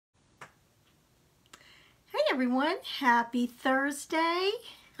everyone, happy Thursday.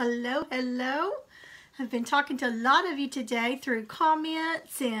 Hello, hello. I've been talking to a lot of you today through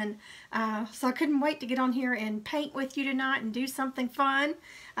comments, and so I couldn't wait to get on here and paint with you tonight and do something fun.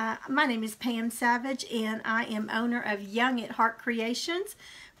 My name is Pam Savage, and I am owner of Young at Heart Creations,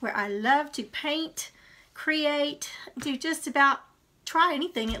 where I love to paint, create, do just about try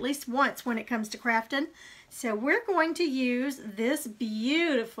anything at least once when it comes to crafting. So we're going to use this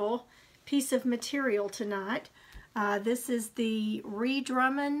beautiful piece of material tonight. This is the Ree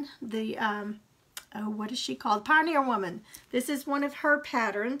Drummond, the what is she called? Pioneer Woman. This is one of her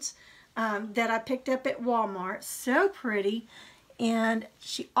patterns that I picked up at Walmart. So pretty. And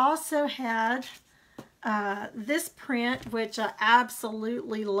she also had this print, which I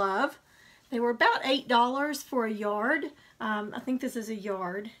absolutely love. They were about $8 for a yard. I think this is a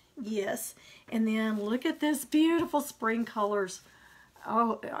yard. Yes. And then look at this beautiful spring colors.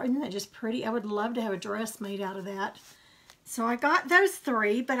 Oh, isn't that just pretty? I would love to have a dress made out of that. So I got those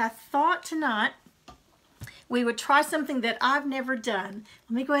three, but I thought tonight we would try something that I've never done.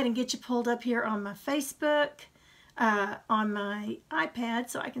 Let me go ahead and get you pulled up here on my Facebook, on my iPad,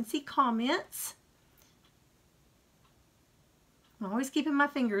 so I can see comments. I'm always keeping my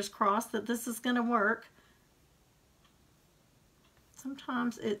fingers crossed that this is going to work.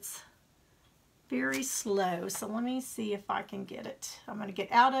 Sometimes it's very slow, so let me see if I can get it. I'm going to get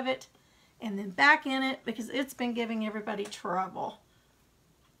out of it and then back in it because it's been giving everybody trouble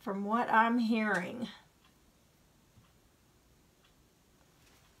from what I'm hearing.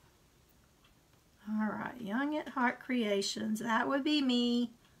 All right, Young at Heart Creations, that would be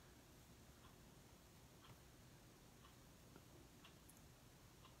me.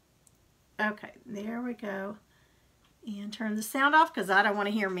 Okay, there we go. And turn the sound off because I don't want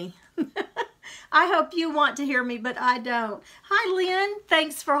to hear me. I hope you want to hear me, but I don't. Hi, Lynn.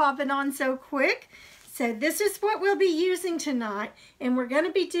 Thanks for hopping on so quick. So this is what we'll be using tonight, and we're going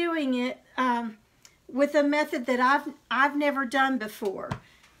to be doing it with a method that I've never done before.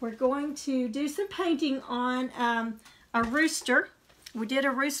 We're going to do some painting on a rooster. We did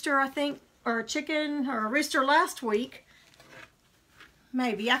a rooster, I think, or a chicken, or a rooster last week.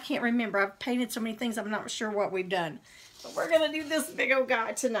 Maybe. I can't remember. I've painted so many things, I'm not sure what we've done. But we're going to do this big old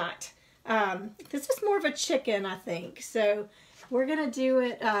guy tonight. This is more of a chicken, I think. So we're going to do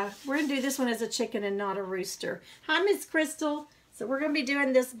it, we're going to do this one as a chicken and not a rooster. Hi, Miss Crystal. So we're going to be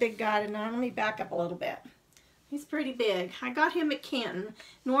doing this big guy tonight. Let me back up a little bit. He's pretty big. I got him at Canton.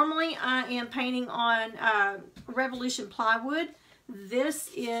 Normally I am painting on Revolution plywood. This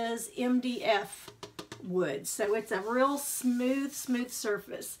is MDF wood, so it's a real smooth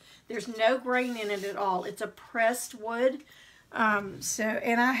surface. There's no grain in it at all. It's a pressed wood. And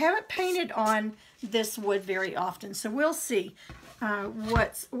I haven't painted on this wood very often, so we'll see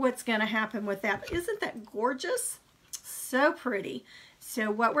what's going to happen with that. But isn't that gorgeous? So pretty.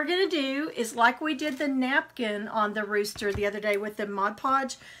 So what we're going to do is, like we did the napkin on the rooster the other day with the Mod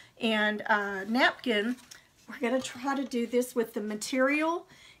Podge and napkin, we're going to try to do this with the material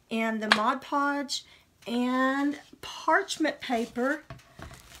and the Mod Podge and parchment paper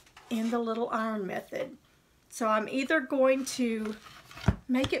and the little iron method. So I'm either going to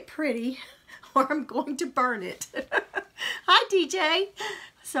make it pretty or I'm going to burn it. Hi, DJ.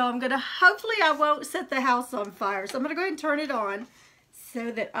 So I'm going to, hopefully I won't set the house on fire. So I'm going to go ahead and turn it on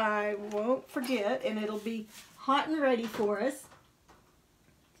so that I won't forget, and it'll be hot and ready for us.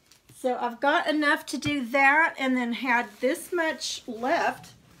 So I've got enough to do that, and then had this much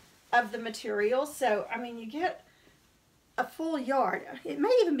left of the material. So, I mean, you get a full yard. It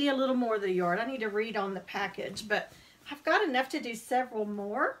may even be a little more than a yard. I need to read on the package, but I've got enough to do several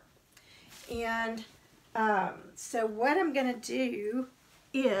more. And so what I'm going to do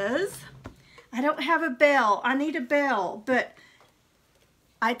is, I don't have a bell. I need a bell, but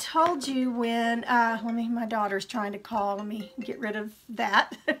I told you when, my daughter's trying to call. Let me get rid of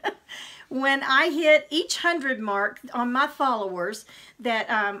that. When I hit each 100 mark on my followers, that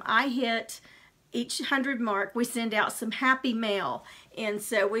I hit each 100 mark, we send out some happy mail. And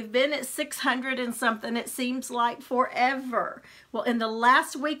so we've been at 600 and something. It seems like forever. Well, in the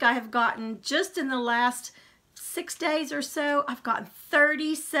last week, I have gotten, just in the last 6 days or so, I've gotten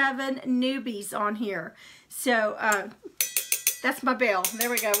 37 newbies on here. So, that's my bell. There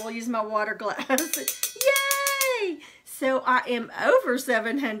we go. We'll use my water glass. Yay! So I am over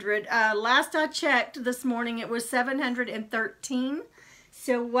 700. Last I checked this morning, it was 713.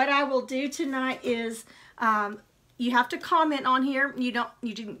 So what I will do tonight is, you have to comment on here. You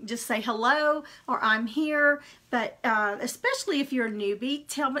can just say hello or I'm here. But especially if you're a newbie,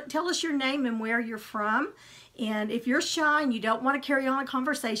 tell us your name and where you're from. And if you're shy and you don't want to carry on a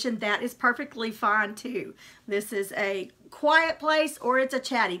conversation, that is perfectly fine too. This is a quiet place or it's a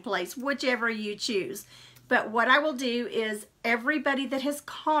chatty place, whichever you choose. But what I will do is everybody that has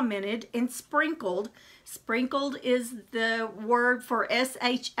commented and sprinkled is the word for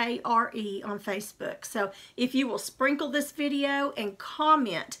S-H-A-R-E on Facebook. So if you will sprinkle this video and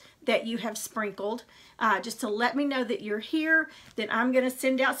comment that you have sprinkled, just to let me know that you're here, then I'm going to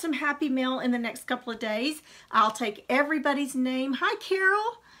send out some happy mail in the next couple of days. I'll take everybody's name. Hi,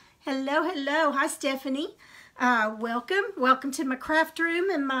 Carol. Hello, hello. Hi, Stephanie. Welcome to my craft room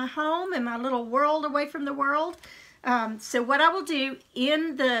and my home and my little world away from the world. So what I will do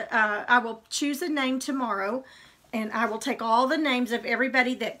I will choose a name tomorrow, and I will take all the names of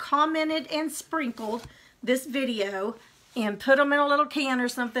everybody that commented and sprinkled this video and put them in a little can or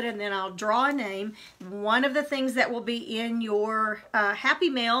something, and then I'll draw a name. One of the things that will be in your happy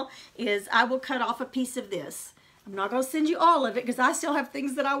mail is I will cut off a piece of this. I'm not going to send you all of it because I still have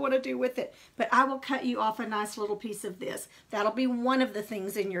things that I want to do with it, but I will cut you off a nice little piece of this. That'll be one of the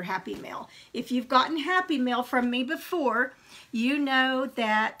things in your happy mail. If you've gotten happy mail from me before, you know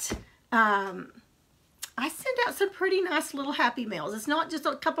that I send out some pretty nice little happy mails. It's not just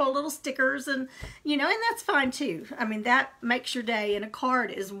a couple of little stickers, and and that's fine too. I mean, that makes your day, and a card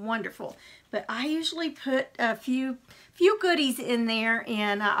is wonderful. But I usually put a few goodies in there,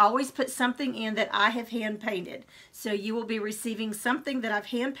 and I always put something in that I have hand painted. So you will be receiving something that I've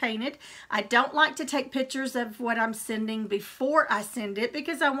hand painted. I don't like to take pictures of what I'm sending before I send it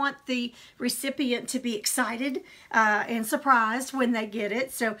because I want the recipient to be excited and surprised when they get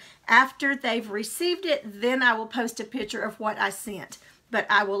it. So after they've received it, then I will post a picture of what I sent. But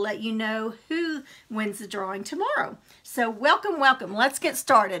I will let you know who wins the drawing tomorrow. So welcome, welcome. Let's get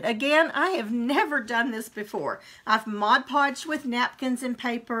started. Again, I have never done this before. I've Mod Podged with napkins and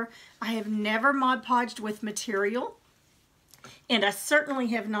paper. I have never Mod Podged with material. And I certainly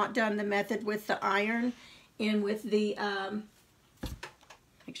have not done the method with the iron and with the,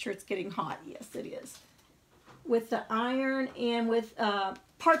 make sure it's getting hot. Yes, it is. With the iron and with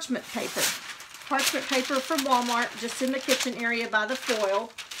parchment paper. Parchment paper from Walmart, just in the kitchen area by the foil.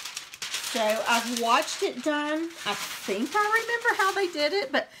 So I've watched it done. I think I remember how they did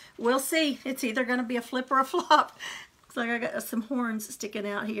it, but we'll see. It's either going to be a flip or a flop. Looks like I got some horns sticking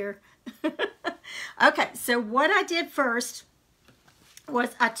out here. Okay, so what I did first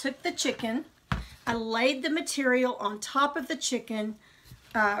was I took the chicken, I laid the material on top of the chicken,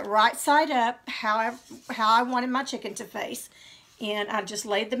 right side up, how I wanted my chicken to face. And I just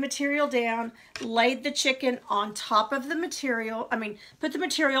laid the material down, laid the chicken on top of the material. I mean, put the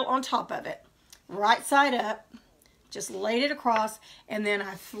material on top of it, right side up, just laid it across, and then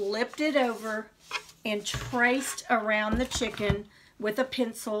I flipped it over and traced around the chicken with a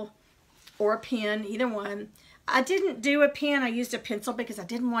pencil or a pen, either one. I didn't do a pen, I used a pencil because I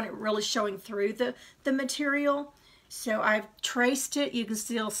didn't want it really showing through the material. So I've traced it. You can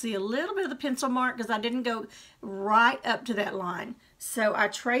still see a little bit of the pencil mark because I didn't go right up to that line. So I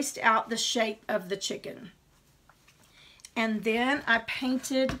traced out the shape of the chicken. And then I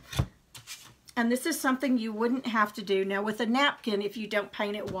painted, and this is something you wouldn't have to do. Now with a napkin, if you don't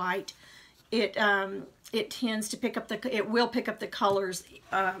paint it white, it tends to pick up it will pick up the colors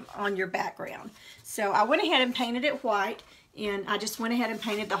on your background. So I went ahead and painted it white, and I just went ahead and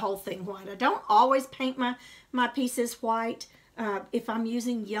painted the whole thing white. I don't always paint my pieces white. If I'm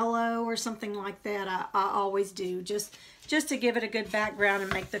using yellow or something like that, I always do, just to give it a good background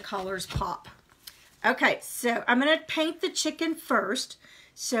and make the colors pop. Okay, so I'm going to paint the chicken first.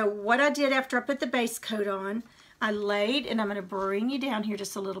 So what I did after I put the base coat on, I laid, and I'm going to bring you down here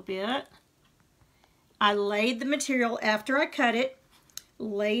just a little bit. I laid the material after I cut it,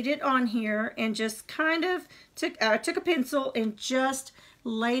 laid it on here, and just kind of took a pencil and just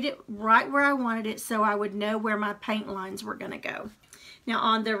laid it right where I wanted it so I would know where my paint lines were going to go. Now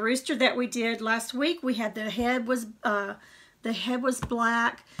on the rooster that we did last week, we had the head was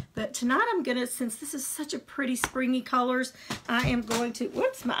black, but tonight I'm going to, since this is such a pretty springy colors, I am going to,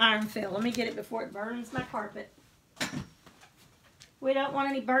 whoops, my iron fell. Let me get it before it burns my carpet. We don't want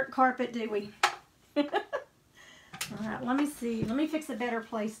any burnt carpet, do we? All right, let me see. Let me fix a better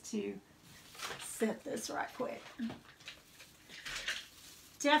place to set this right quick.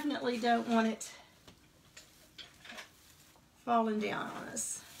 Definitely don't want it falling down on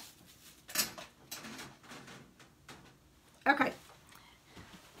us. Okay.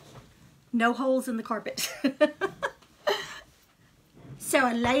 No holes in the carpet. So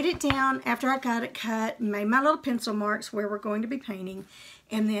I laid it down after I got it cut, made my little pencil marks where we're going to be painting.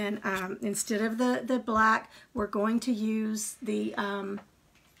 And then instead of the black, we're going to use the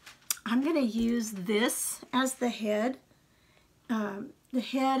I'm going to use this as the head. And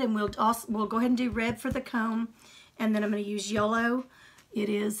we'll go ahead and do red for the comb, and then I'm going to use yellow.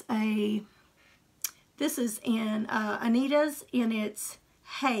 This is in Anita's, and it's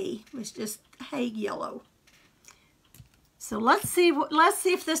hay. It's just hay yellow. So let's see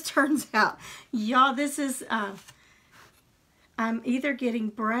if this turns out. Y'all, this is I'm either getting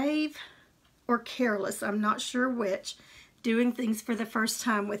brave or careless. I'm not sure which, doing things for the first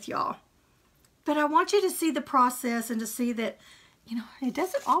time with y'all. But I want you to see the process and to see that, you know, it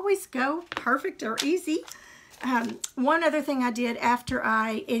doesn't always go perfect or easy. One other thing I did after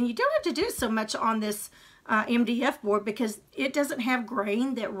and you don't have to do so much on this MDF board because it doesn't have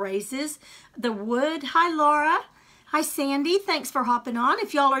grain that raises the wood. Hi, Laura. Hi, Sandy. Thanks for hopping on.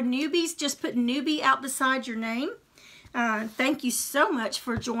 If y'all are newbies, just put newbie out beside your name. Thank you so much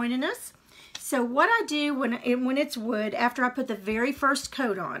for joining us. So what I do when it's wood, after I put the very first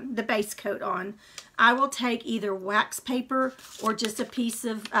coat on, the base coat on, I will take either wax paper or just a piece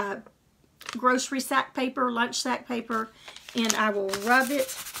of grocery sack paper, lunch sack paper, and I will rub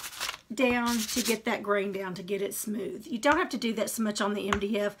it down to get that grain down, to get it smooth. You don't have to do that so much on the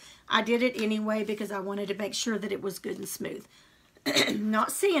MDF. I did it anyway because I wanted to make sure that it was good and smooth.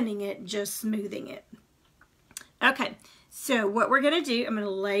 Not sanding it, just smoothing it. Okay, so what we're going to do, I'm going to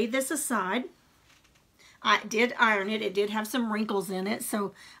lay this aside. I did iron it. It did have some wrinkles in it,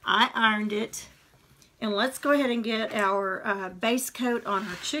 so I ironed it. And let's go ahead and get our base coat on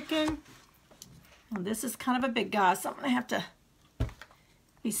our chicken. Well, this is kind of a big guy, so I'm going to have to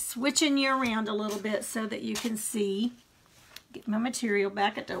be switching you around a little bit so that you can see. Get my material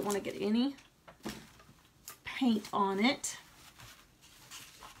back. I don't want to get any paint on it.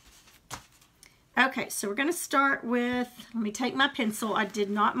 Okay, so we're going to start with, let me take my pencil. I did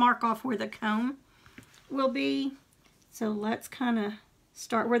not mark off where the comb will be. So let's kind of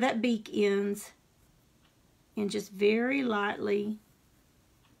start where that beak ends and just very lightly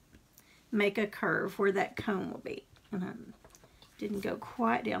make a curve where that comb will be. And I didn't go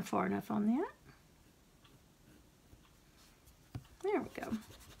quite down far enough on that. There we go.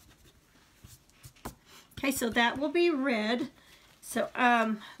 Okay, so that will be red. So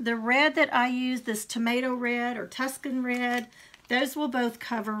the red that I use, this tomato red or Tuscan red, those will both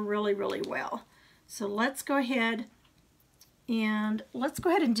cover really, really well. So let's go ahead and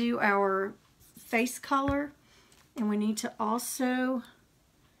do our face color. And we need to also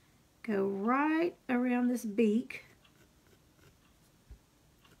go right around this beak.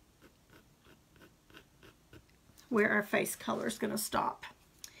 Where our face color is going to stop.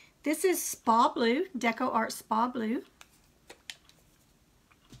 This is Spa Blue, Deco Art Spa Blue.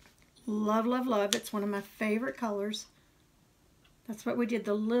 Love, love, love. It's one of my favorite colors. That's what we did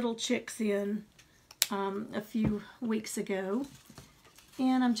the little chicks in a few weeks ago.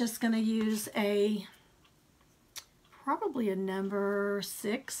 And I'm just going to use probably a number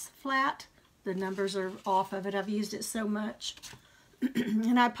 6 flat. The numbers are off of it. I've used it so much.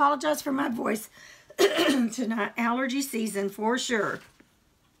 And I apologize for my voice tonight. Allergy season for sure.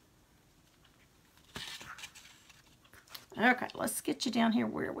 Okay, let's get you down here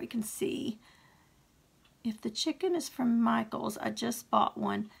where we can see. If the chicken is from Michael's, I just bought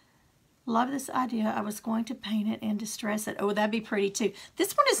one. Love this idea. I was going to paint it and distress it. Oh, that'd be pretty too.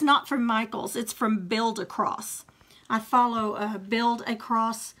 This one is not from Michael's. It's from Build Across. I follow Build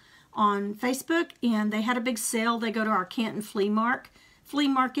Across on Facebook, and they had a big sale. They go to our Canton flea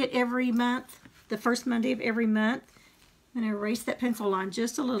market every month, the first Monday of every month. I'm going to erase that pencil line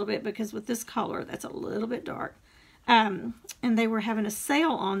just a little bit because with this color, that's a little bit dark. And they were having a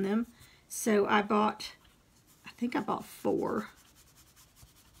sale on them, so I think I bought 4.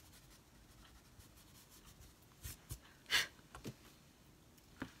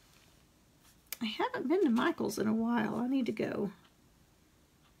 I haven't been to Michael's in a while. I need to go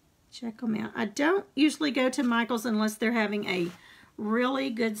check them out. I don't usually go to Michael's unless they're having a really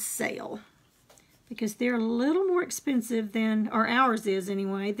good sale, because they're a little more expensive than, or ours is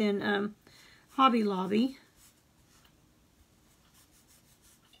anyway, than Hobby Lobby.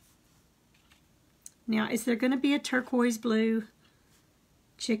 Now, is there going to be a turquoise blue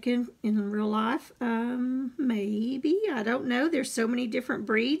chicken in real life? Maybe. I don't know. There's so many different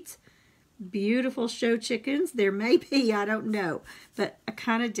breeds. Beautiful show chickens. There may be. I don't know. But I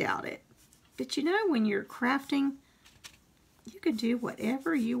kind of doubt it. But you know, when you're crafting, you can do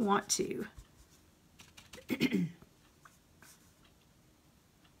whatever you want to.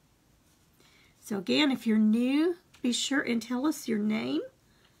 So again, if you're new, be sure and tell us your name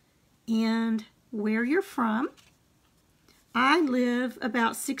and where you're from. I live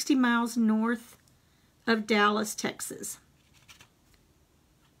about 60 miles north of Dallas, Texas.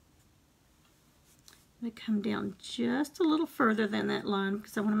 I'm going to come down just a little further than that line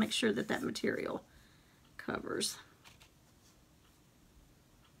because I want to make sure that that material covers.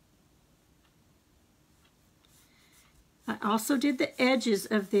 I also did the edges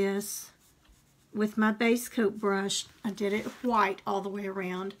of this with my base coat brush. I did it white all the way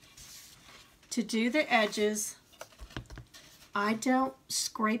around. To do the edges, I don't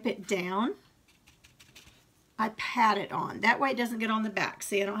scrape it down. I pat it on. That way it doesn't get on the back.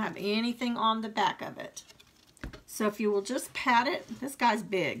 See, I don't have anything on the back of it. So if you will just pat it, this guy's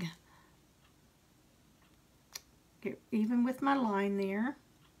big. Get even with my line there.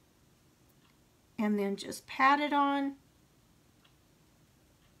 And then just pat it on.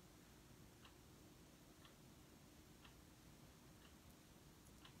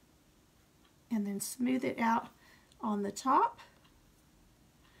 And then smooth it out on the top.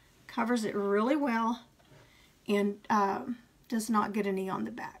 Covers it really well and does not get any on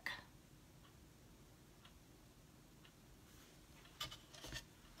the back.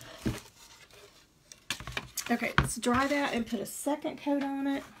 Okay, let's dry that and put a second coat on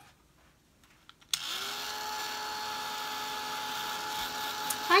it.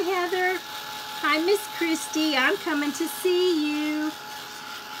 Hi Heather. Hi Miss Christy. I'm coming to see you.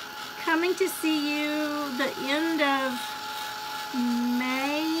 Coming to see you the end of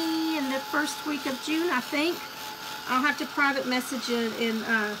May and the first week of June, I think. I'll have to private message it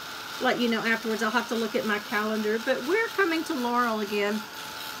and let you know afterwards. I'll have to look at my calendar. But we're coming to Laurel again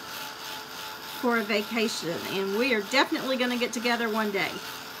for a vacation, and we are definitely going to get together one day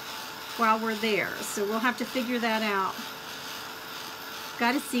while we're there. So we'll have to figure that out.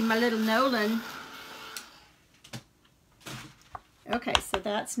 Got to see my little Nolan. Okay, so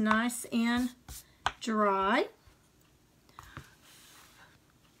that's nice and dry.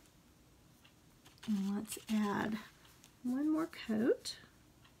 And let's add one more coat.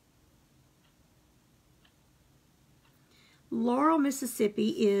 Laurel,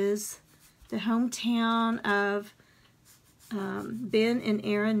 Mississippi is the hometown of Ben and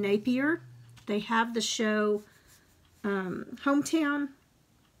Erin Napier. They have the show Hometown.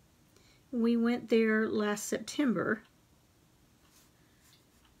 We went there last September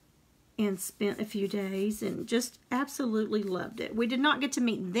and spent a few days and just absolutely loved it. We did not get to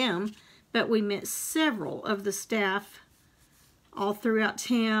meet them, but we met several of the staff all throughout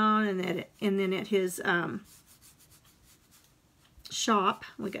town and then at his shop.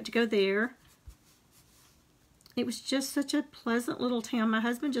 We got to go there. It was just such a pleasant little town. My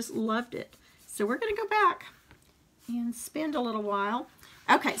husband just loved it. So we're going to go back and spend a little while.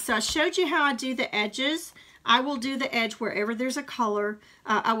 Okay, so I showed you how I do the edges. I will do the edge wherever there's a color.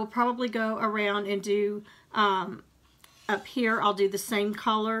 I will probably go around and do up here, I'll do the same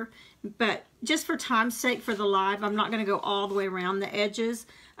color. But just for time's sake for the live, I'm not going to go all the way around the edges.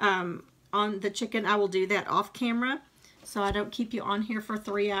 On the chicken, I will do that off camera, so I don't keep you on here for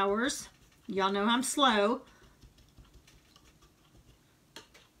 3 hours. Y'all know I'm slow.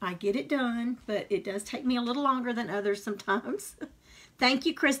 I get it done, but it does take me a little longer than others sometimes. Thank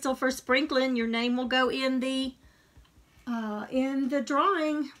you, Crystal, for sprinkling. Your name will go in the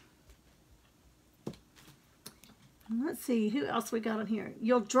drawing. Let's see, who else we got on here?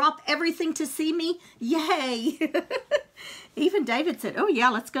 You'll drop everything to see me? Yay! Even David said, oh yeah,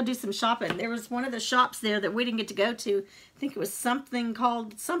 let's go do some shopping. There was one of the shops there that we didn't get to go to. I think it was something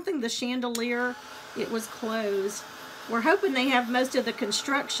called, the Chandelier. It was closed. We're hoping they have most of the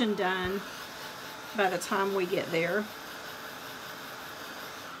construction done by the time we get there.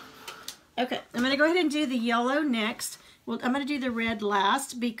 Okay, I'm going to go ahead and do the yellow next. Well, I'm going to do the red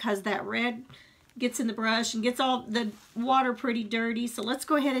last because that red gets in the brush and gets all the water pretty dirty. So let's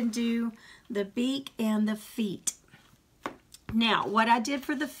go ahead and do the beak and the feet. Now, what I did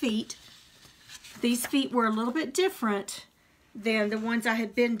for the feet, these feet were a little bit different than the ones I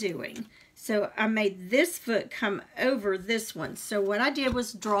had been doing. So I made this foot come over this one. So what I did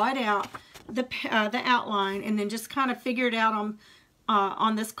was draw it out, the outline, and then just kind of figure it out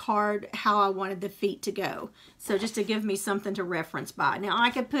on this card how I wanted the feet to go. So just to give me something to reference by. Now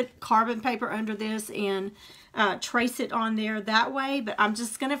I could put carbon paper under this and trace it on there that way, but I'm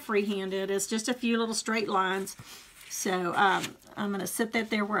just going to freehand it. It's just a few little straight lines. So I'm going to set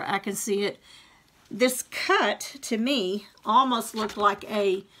that there where I can see it. This cut, to me, almost looked like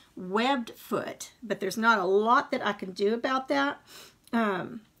a webbed foot, but there's not a lot that I can do about that.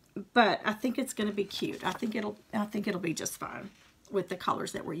 But I think it's going to be cute. I think it'll be just fine with the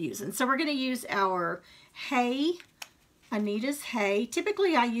colors that we're using. So we're going to use our hay, Anita's hay.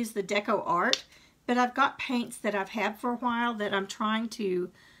 Typically I use the Deco Art, but I've got paints that I've had for a while that I'm trying to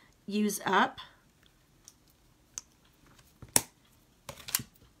use up.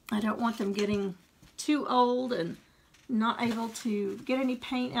 I don't want them getting too old and not able to get any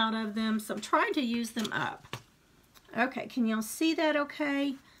paint out of them, so I'm trying to use them up. Okay, can y'all see that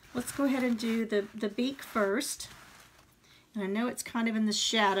okay? Let's go ahead and do the beak first. And I know it's kind of in the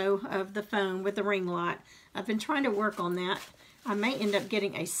shadow of the phone with the ring light. I've been trying to work on that. I may end up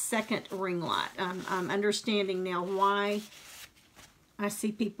getting a second ring light. I'm understanding now why I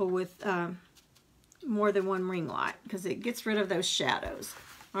see people with more than one ring light, because it gets rid of those shadows.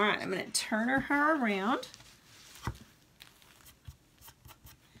 All right, I'm going to turn her around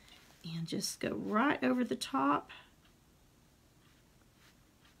and just go right over the top.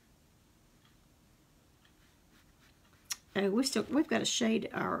 Oh, we've got to shade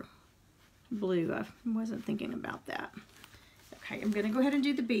our blue. I wasn't thinking about that. Okay, I'm going to go ahead and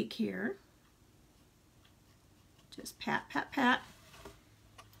do the beak here. Just pat, pat, pat.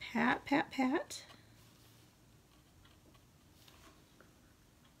 Pat, pat, pat.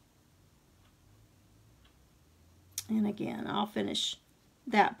 And again, I'll finish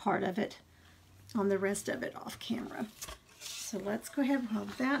that part of it on the rest of it off camera. So let's go ahead while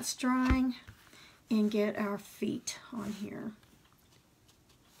that's drying and get our feet on here.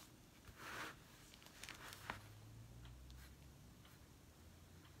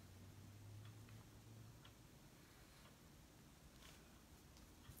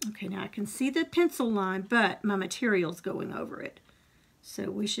 Okay, now I can see the pencil line, but my material's going over it.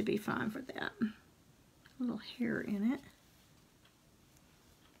 So we should be fine for that. A little hair in it.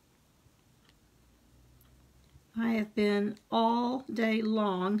 I have been all day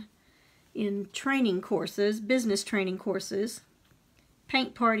long in training courses, business training courses,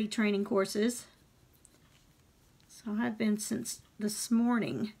 paint party training courses. So I've been since this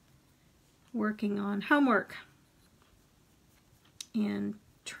morning working on homework and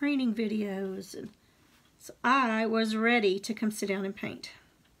training videos, and so I was ready to come sit down and paint.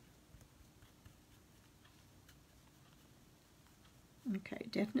 Okay,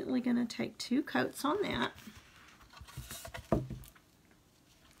 definitely gonna take 2 coats on that.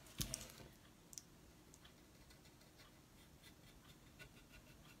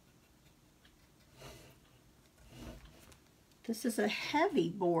 This is a heavy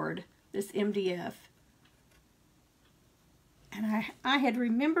board, this MDF. And I had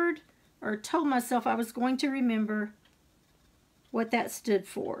remembered, or told myself I was going to remember what that stood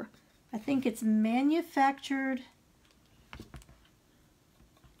for. I think it's manufactured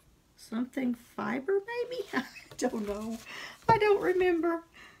something fiber, maybe? I don't know. I don't remember.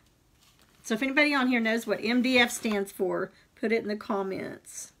 So if anybody on here knows what MDF stands for, put it in the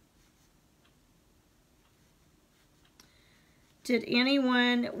comments. Did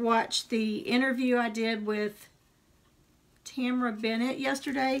anyone watch the interview I did with Tamara Bennett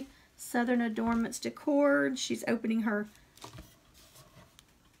yesterday? Southern Adornments Decor. She's opening her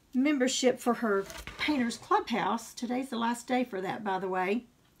membership for her Painters Clubhouse. Today's the last day for that, by the way.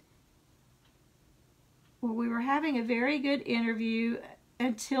 Well, we were having a very good interview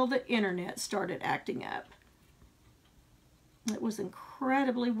until the internet started acting up. It was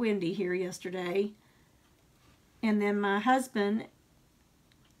incredibly windy here yesterday. And then my husband,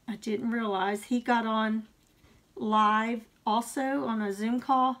 I didn't realize, he got on live also on a Zoom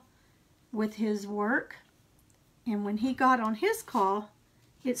call with his work. And when he got on his call,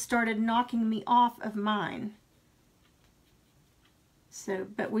 it started knocking me off of mine. So,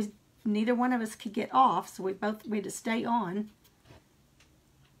 but neither one of us could get off, so we had to stay on.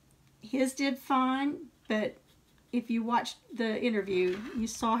 His did fine, but if you watched the interview, you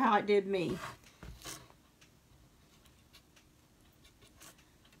saw how it did me.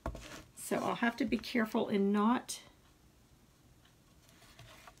 So I'll have to be careful and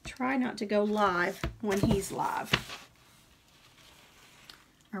try not to go live when he's live,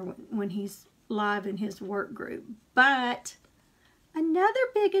 or when he's live in his work group. But another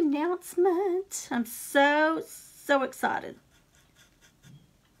big announcement. I'm so excited.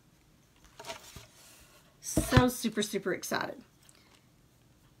 So super excited.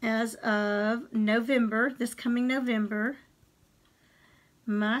 As of November, this coming November,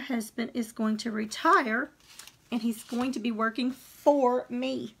 my husband is going to retire, and he's going to be working for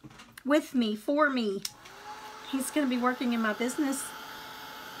me, with me, for me. He's going to be working in my business.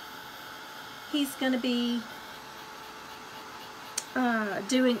 He's going to be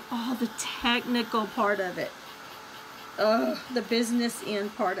doing all the technical part of it, the business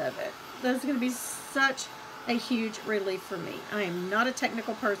end part of it. That's going to be such a huge relief for me. I am not a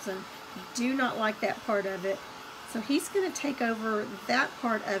technical person, do not like that part of it. So he's going to take over that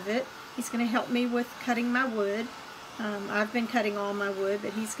part of it. He's going to help me with cutting my wood. I've been cutting all my wood,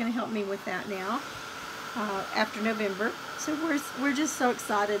 but he's going to help me with that now after November. So we're just so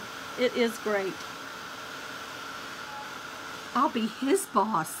excited. It is great. I'll be his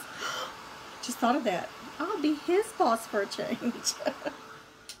boss. Just thought of that. I'll be his boss for a change.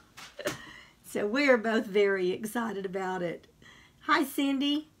 So we're both very excited about it. Hi,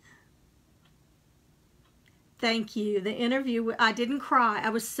 Cindy. Thank you. The interview, I didn't cry. I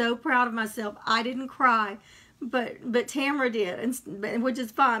was so proud of myself. I didn't cry, but Tamara did, and which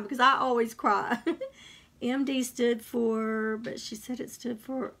is fine because I always cry. MD stood for, but she said it stood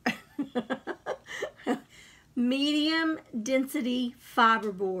for medium density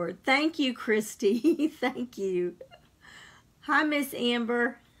fiberboard. Thank you, Christy. Thank you. Hi, Miss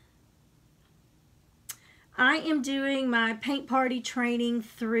Amber. I am doing my paint party training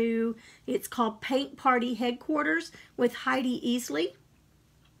through, it's called Paint Party Headquarters with Heidi Easley.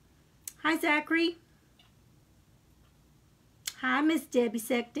 Hi, Zachary. Hi, Miss Debbie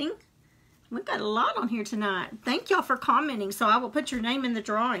Sechting. We've got a lot on here tonight. Thank y'all for commenting, so I will put your name in the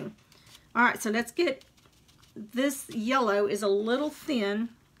drawing. All right, so let's get, this yellow is a little thin,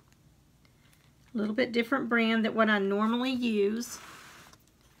 a little bit different brand than what I normally use.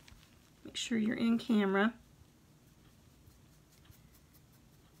 Make sure you're in camera.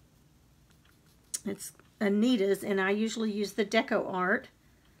 It's Anita's, and I usually use the Deco Art,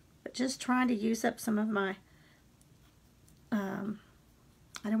 but just trying to use up some of my,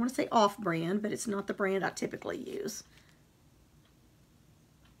 I don't want to say off-brand, but it's not the brand I typically use,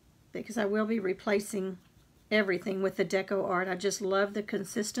 because I will be replacing everything with the Deco Art. I just love the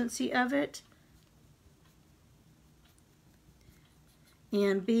consistency of it.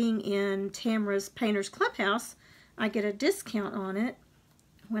 And being in Tamara's Painters Clubhouse, I get a discount on it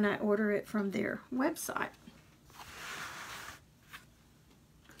when I order it from their website.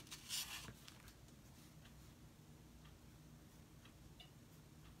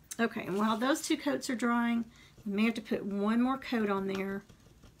 Okay, and while those two coats are drying, we may have to put one more coat on there.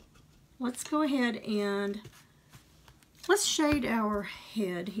 Let's go ahead and let's shade our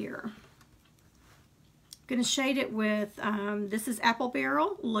head here. I'm going to shade it with, this is Apple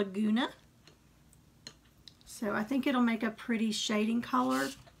Barrel Laguna. So I think it'll make a pretty shading color.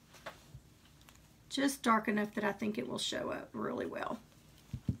 Just dark enough that I think it will show up really well.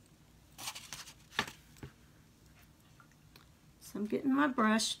 So I'm getting my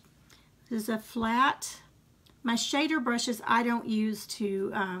brush. This is a flat. My shader brushes I don't use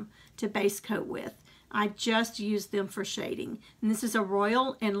to base coat with. I just use them for shading. And this is a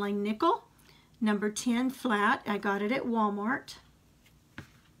Royal Inlay Nickel, number 10 flat. I got it at Walmart.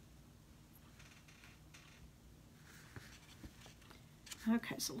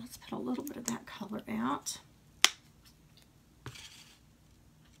 Okay, so let's put a little bit of that color out. It's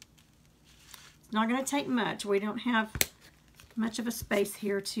not going to take much. We don't have much of a space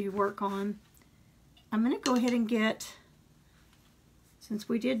here to work on. I'm going to go ahead and get, since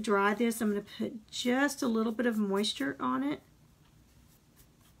we did dry this, I'm going to put just a little bit of moisture on it.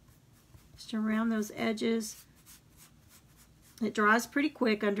 Just around those edges. It dries pretty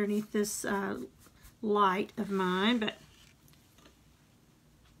quick underneath this light of mine, but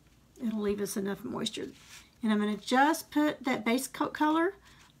it'll leave us enough moisture. And I'm going to just put that base coat color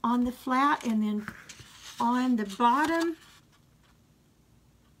on the flat, and then on the bottom,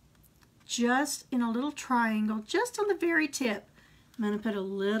 just in a little triangle, just on the very tip, I'm going to put a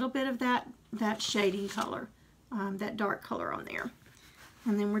little bit of that shading color, that dark color on there.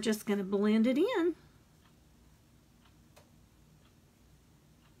 And then we're just going to blend it in.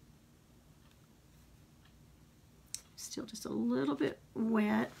 Still just a little bit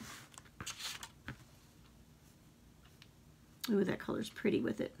wet. Ooh, that color's pretty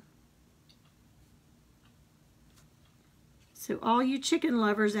with it. So all you chicken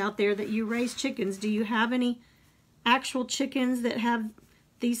lovers out there that you raise chickens, do you have any actual chickens that have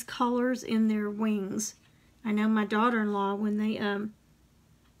these colors in their wings? I know my daughter-in-law, when they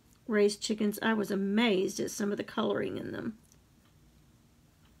raised chickens, I was amazed at some of the coloring in them.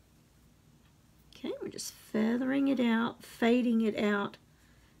 Okay, we're just feathering it out, fading it out,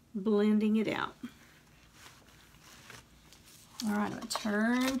 blending it out. All right, I'm going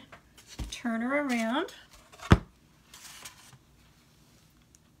to turn her around.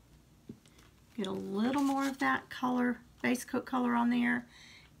 Get a little more of that color, base coat color on there,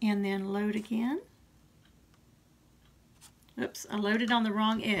 and then load again. Oops, I loaded on the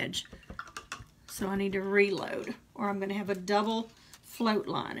wrong edge, so I need to reload, or I'm going to have a double float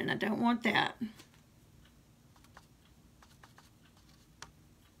line, and I don't want that.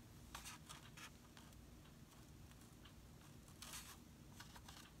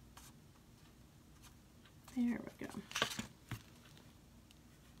 There we go.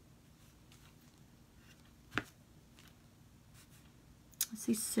 I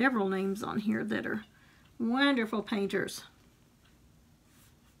see several names on here that are wonderful painters.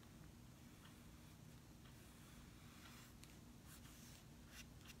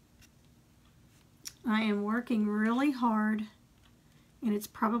 I am working really hard, and it's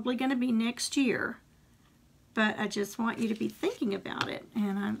probably going to be next year, but I just want you to be thinking about it.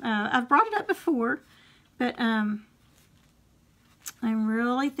 And I've brought it up before, but I'm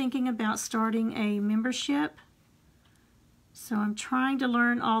really thinking about starting a membership. So I'm trying to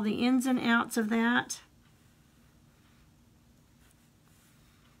learn all the ins and outs of that.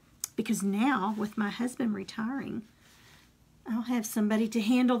 Because now, with my husband retiring, I'll have somebody to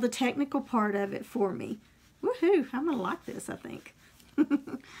handle the technical part of it for me. Woohoo! I'm going to like this, I think. I'm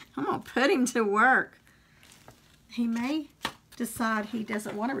going to put him to work. He may decide he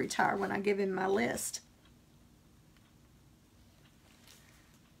doesn't want to retire when I give him my list.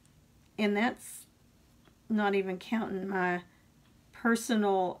 And that's not even counting my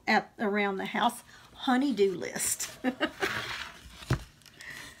personal around the house honey-do list.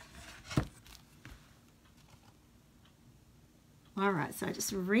 All right, so I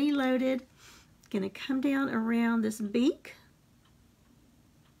just reloaded. Gonna come down around this beak.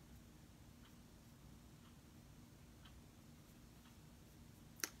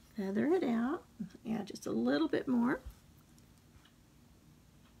 Feather it out. Add just a little bit more.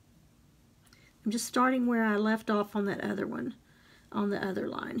 I'm just starting where I left off on that other one, on the other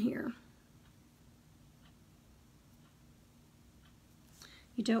line here.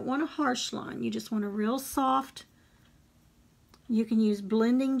 You don't want a harsh line. You just want a real soft. You can use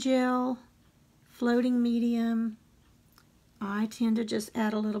blending gel, floating medium. I tend to just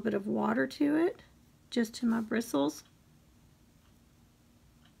add a little bit of water to it, just to my bristles.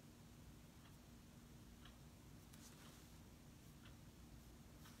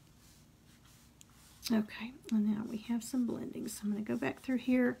 Okay, and now we have some blending. So I'm going to go back through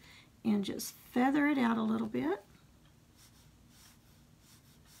here and just feather it out a little bit.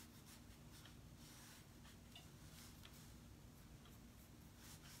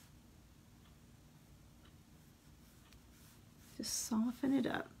 Just soften it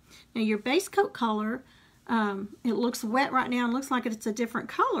up. Now your base coat color, it looks wet right now and looks like it's a different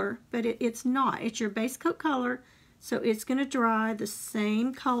color, but it's not. It's your base coat color, so it's going to dry the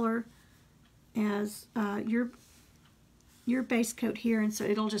same color as your base coat here, and so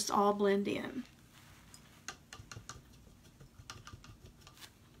it'll just all blend in.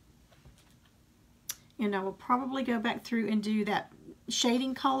 And I will probably go back through and do that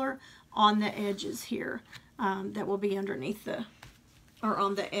shading color on the edges here. That will be underneath the, or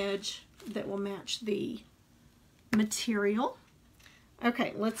on the edge that will match the material.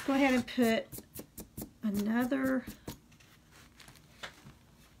 Okay, let's go ahead and put another,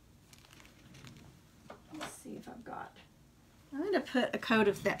 let's see if I've got, I'm going to put a coat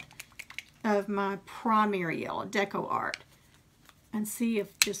of that, of my primary yellow, Deco Art, and see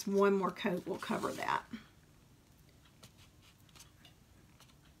if just one more coat will cover that.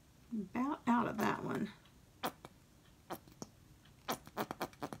 About out of that one.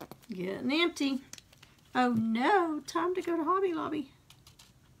 Getting empty. Oh no, time to go to Hobby Lobby.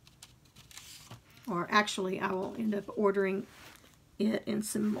 Or actually, I will end up ordering it and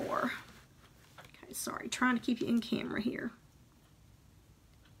some more. Okay, sorry, trying to keep you in camera here.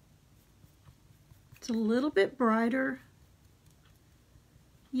 It's a little bit brighter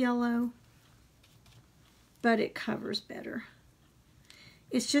yellow, but it covers better.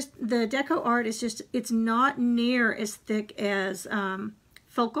 It's just, the Deco Art is just, it's not near as thick as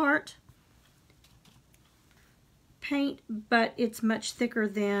Folk Art paint, but it's much thicker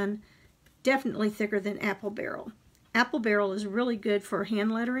than, definitely thicker than Apple Barrel. Apple Barrel is really good for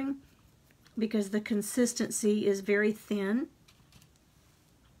hand lettering because the consistency is very thin.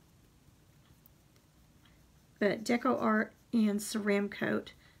 But Deco Art and Ceramcoat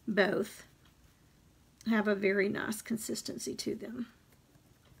both have a very nice consistency to them.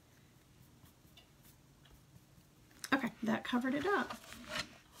 Okay, that covered it up.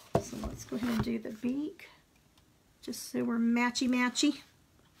 So let's go ahead and do the beak, just so we're matchy-matchy.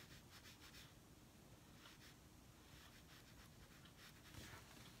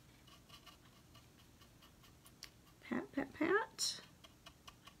 Pat, pat, pat.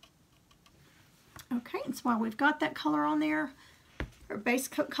 Okay, and so while we've got that color on there, our base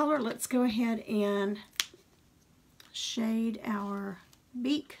coat color, let's go ahead and shade our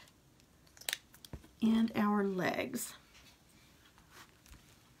beak and our legs.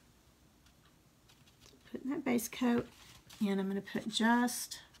 Putting that base coat, and I'm going to put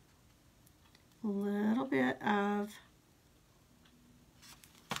just a little bit of,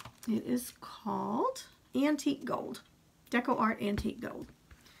 it is called Antique Gold, Deco Art Antique Gold.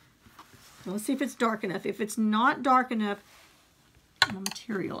 Now let's see if it's dark enough. If it's not dark enough, the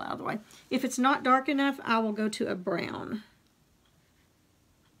material out of the way. If it's not dark enough, I will go to a brown.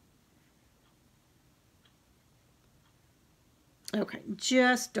 Okay,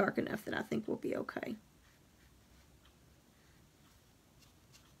 just dark enough that I think we'll be okay.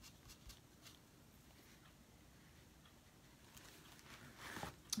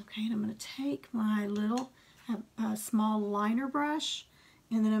 Okay, and I'm going to take my little small liner brush,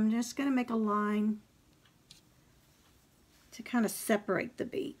 and then I'm just going to make a line to kind of separate the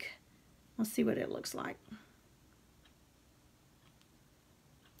beak. Let's see what it looks like.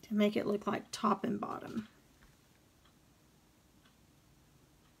 To make it look like top and bottom.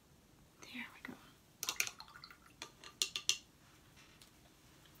 There we go.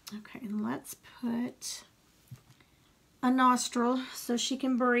 Okay, and let's put a nostril so she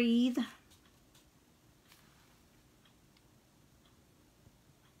can breathe.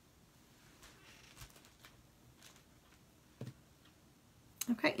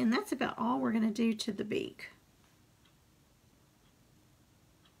 Okay, and that's about all we're going to do to the beak.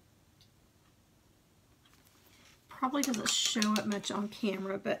 Probably doesn't show up much on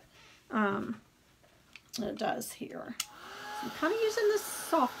camera, but it does here. So I'm kind of using the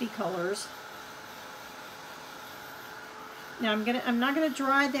softy colors. Now I'm not gonna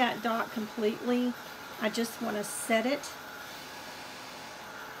dry that dot completely. I just want to set it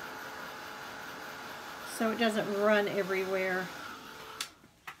so it doesn't run everywhere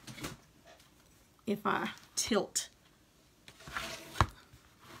if I tilt.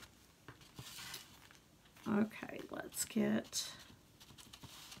 Okay, let's get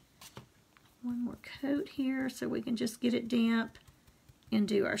one more coat here so we can just get it damp and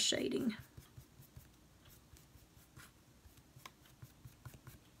do our shading.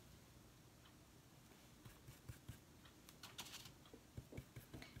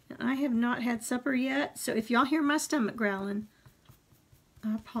 I have not had supper yet, so if y'all hear my stomach growling,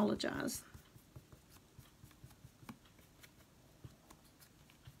 I apologize.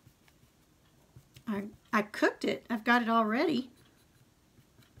 I cooked it. I've got it already.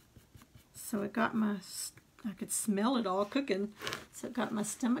 So it got my, I could smell it all cooking. So it got my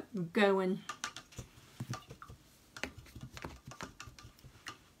stomach going.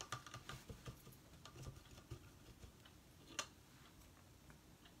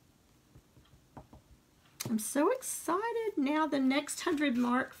 I'm so excited. Now the next 100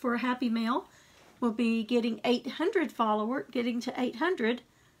 mark for a Happy Mail will be getting 800 followers, getting to 800.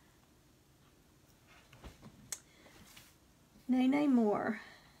 Nay more.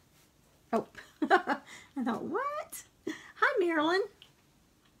 Oh, I thought, what? Hi, Marilyn.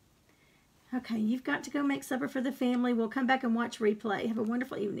 Okay, you've got to go make supper for the family. We'll come back and watch replay. Have a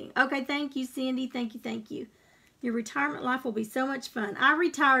wonderful evening. Okay, thank you, Sandy. Thank you, thank you. Your retirement life will be so much fun. I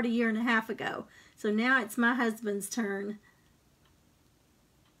retired 1.5 years ago, so now it's my husband's turn.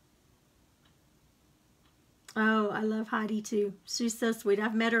 Oh, I love Heidi too. She's so sweet.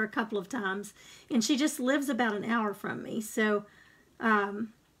 I've met her a couple of times, and she just lives about an hour from me. So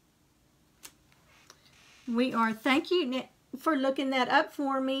we are, thank you for looking that up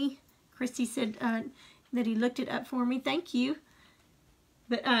for me. Christy said that he looked it up for me. Thank you.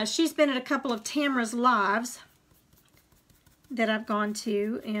 But she's been at a couple of Tamara's lives that I've gone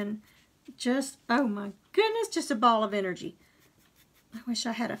to, and just, oh my goodness, just a ball of energy. I wish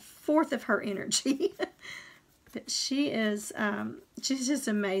I had 1/4 of her energy. But she is, she's just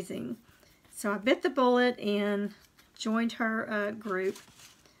amazing. So I bit the bullet and joined her group.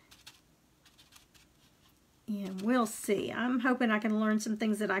 And we'll see. I'm hoping I can learn some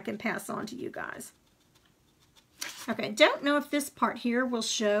things that I can pass on to you guys. Okay, don't know if this part here will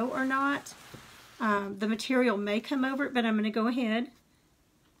show or not. The material may come over it, but I'm going to go ahead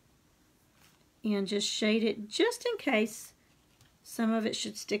and just shade it just in case some of it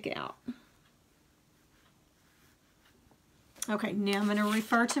should stick out. Okay, now I'm going to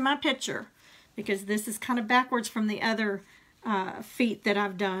refer to my picture because this is kind of backwards from the other feet that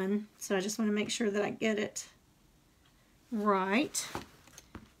I've done. So I just want to make sure that I get it right.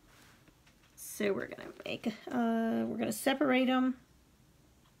 So we're going to make, we're going to separate them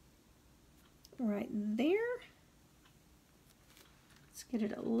right there. Let's get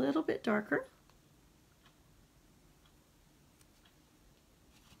it a little bit darker.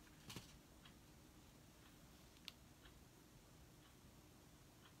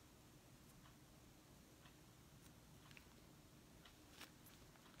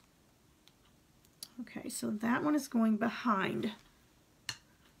 Okay, so that one is going behind.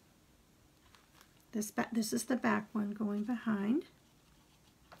 This is the back one going behind.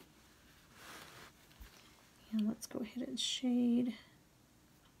 And let's go ahead and shade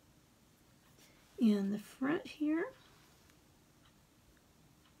in the front here.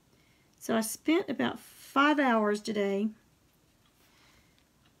 So I spent about 5 hours today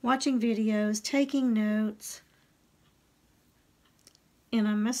watching videos, taking notes, And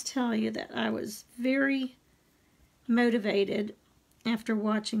I must tell you that I was very motivated after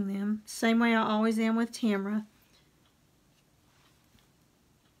watching them. Same way I always am with Tamara.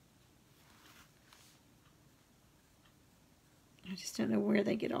 I just don't know where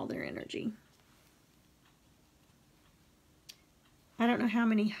they get all their energy. I don't know how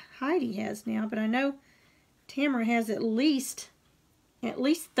many Heidi has now, but I know Tamara has at least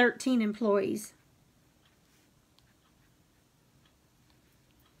 13 employees.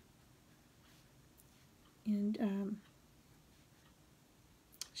 And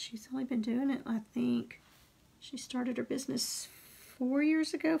she's only been doing it, I think, she started her business 4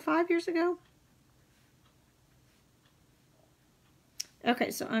 years ago, 5 years ago.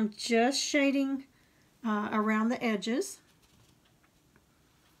 Okay, so I'm just shading around the edges.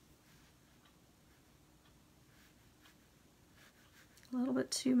 A little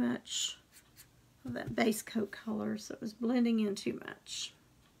bit too much of that base coat color, so it was blending in too much.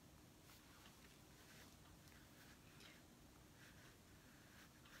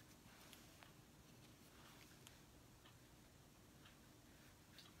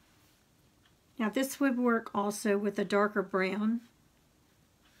 Now this would work also with a darker brown.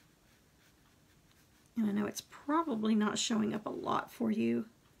 And I know it's probably not showing up a lot for you,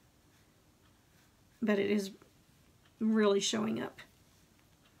 but it is really showing up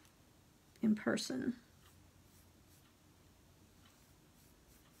in person.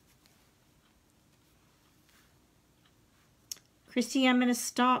 Christy, I'm going to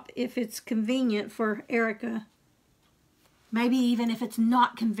stop if it's convenient for Erica. Maybe even if it's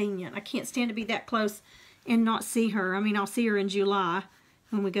not convenient. I can't stand to be that close and not see her. I mean, I'll see her in July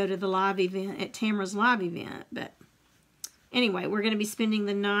when we go to the live event, at Tamara's live event. But anyway, we're going to be spending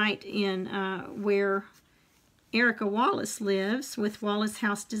the night in where Erica Wallace lives with Wallace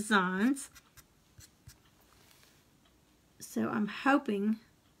House Designs. So I'm hoping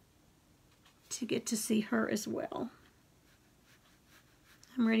to get to see her as well.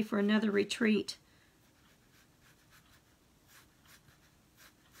 I'm ready for another retreat.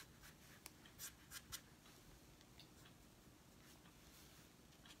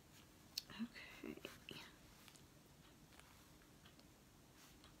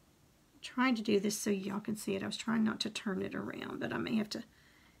 Trying to do this so y'all can see it. I was trying not to turn it around, but I may have to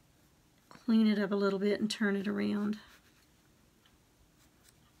clean it up a little bit and turn it around.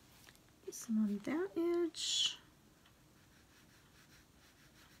 Get some on that edge.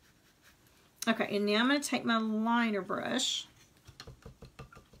 Okay, and now I'm going to take my liner brush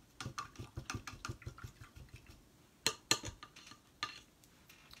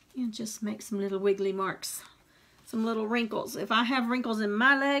and just make some little wiggly marks, some little wrinkles. If I have wrinkles in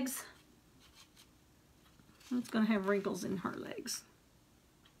my legs, it's going to have wrinkles in her legs.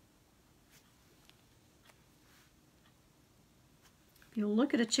 If you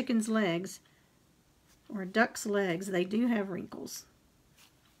look at a chicken's legs or a duck's legs, they do have wrinkles.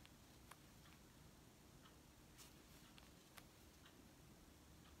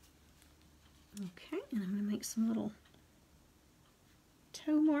 Okay, and I'm going to make some little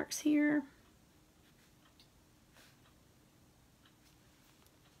toe marks here.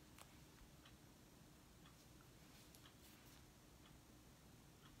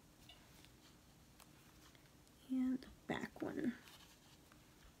 And the back one.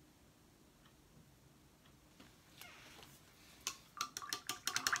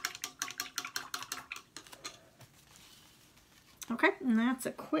 Okay, and that's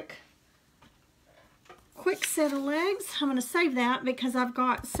a quick set of legs. I'm going to save that because I've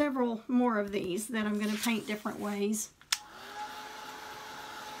got several more of these that I'm going to paint different ways.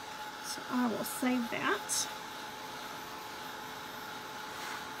 So I will save that.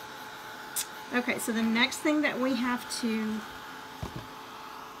 Okay, so the next thing that we have to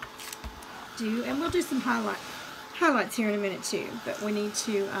do, and we'll do some highlights here in a minute too, but we need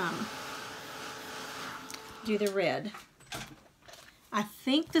to do the red. I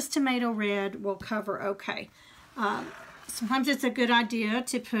think this tomato red will cover okay. Sometimes it's a good idea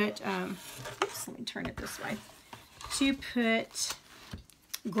to put, oops, let me turn it this way, to put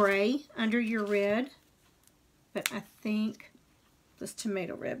gray under your red, but I think this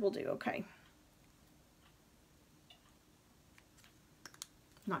tomato red will do okay.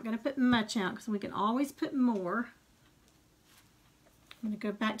 I'm not going to put much out because we can always put more. I'm going to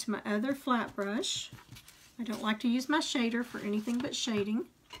go back to my other flat brush. I don't like to use my shader for anything but shading.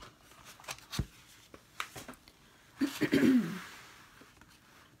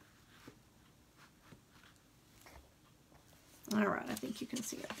 All right, I think you can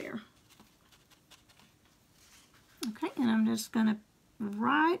see it there. Okay, and I'm just going to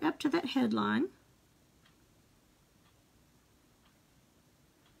right up to that headline.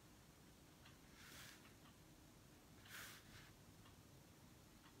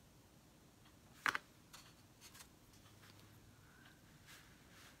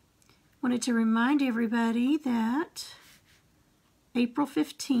 Wanted to remind everybody that April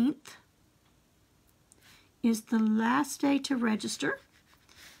 15th is the last day to register.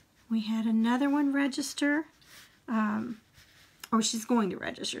 We had another one register, or she's going to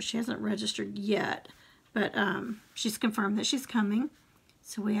register. She hasn't registered yet, but she's confirmed that she's coming.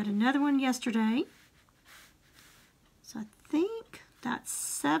 So we had another one yesterday. So I think that's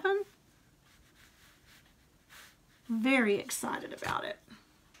 7. Very excited about it.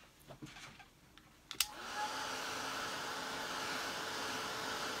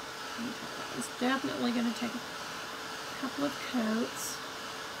 It's definitely going to take a couple of coats.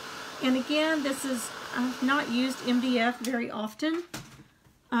 And again, I've not used MDF very often.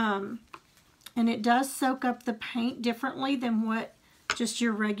 And it does soak up the paint differently than what just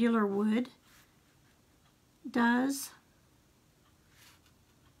your regular wood does.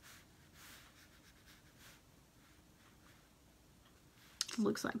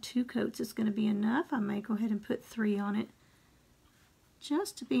 Looks like 2 coats is going to be enough. I may go ahead and put 3 on it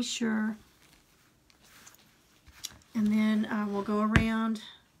just to be sure. And then we'll go around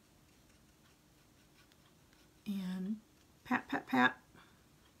and pat, pat, pat.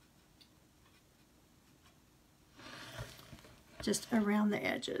 Just around the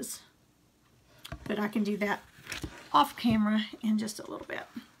edges. But I can do that off camera in just a little bit.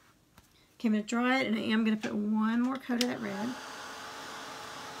 Okay, I'm going to dry it, and I am going to put 1 more coat of that red.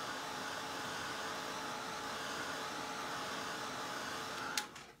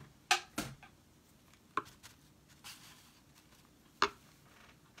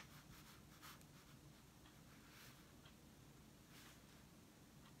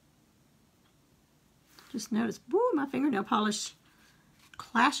 Just notice, woo, my fingernail polish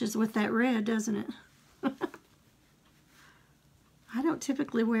clashes with that red, doesn't it? I don't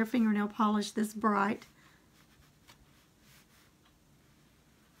typically wear fingernail polish this bright.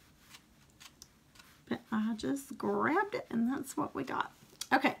 But I just grabbed it, and that's what we got.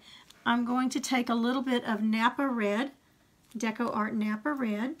 Okay, I'm going to take a little bit of Napa Red, Deco Art Napa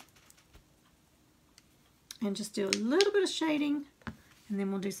Red, and just do a little bit of shading, and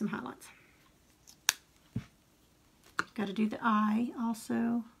then we'll do some highlights. Got to do the eye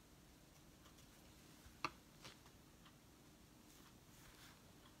also.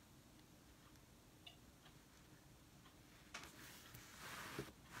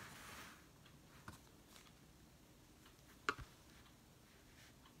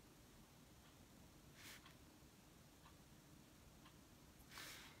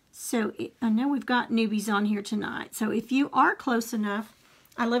 So I know we've got newbies on here tonight. So if you are close enough,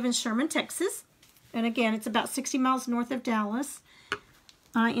 I live in Sherman, Texas. And again, it's about 60 miles north of Dallas.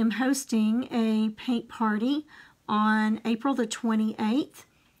 I am hosting a paint party on April the 28th.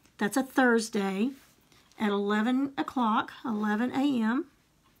 That's a Thursday at 11 o'clock, 11 a.m.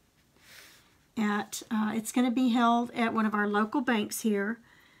 It's going to be held at one of our local banks here.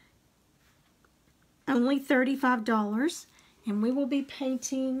 Only $35. And we will be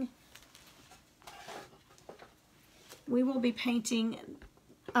painting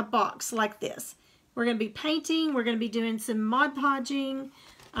a box like this. We're going to be painting, we're going to be doing some Mod Podging,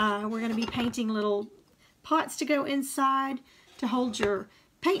 we're going to be painting little pots to go inside to hold your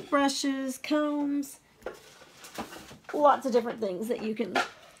paintbrushes, combs, lots of different things that you can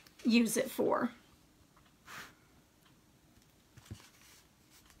use it for.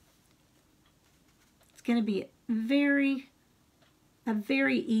 It's going to be a very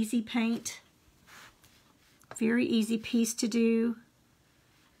easy paint, very easy piece to do.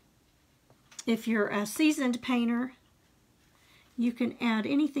 If you're a seasoned painter, you can add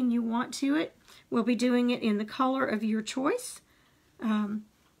anything you want to it. We'll be doing it in the color of your choice.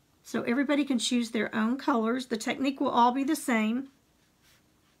 So everybody can choose their own colors. The technique will all be the same,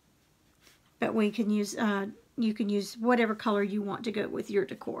 but we can use you can use whatever color you want to go with your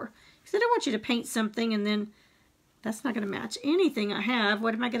decor. Because I don't want you to paint something and then that's not going to match anything I have.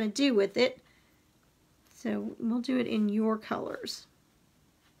 What am I going to do with it? So we'll do it in your colors.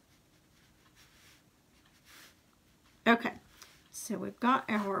 Okay, so we've got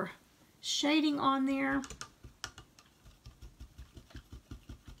our shading on there.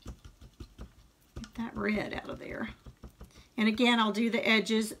 Get that red out of there. And again, I'll do the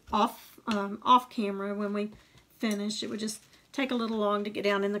edges off camera when we finish. It would just take a little long to get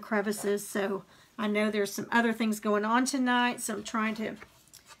down in the crevices, so I know there's some other things going on tonight, so I'm trying to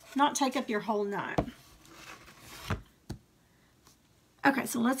not take up your whole night. Okay,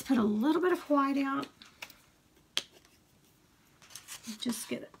 so let's put a little bit of white out. Just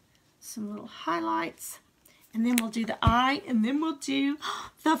get some little highlights, and then we'll do the eye, and then we'll do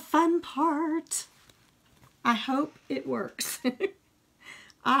the fun part. I hope it works.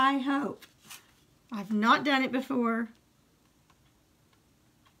 I hope. I've not done it before.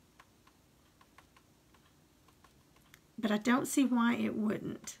 But I don't see why it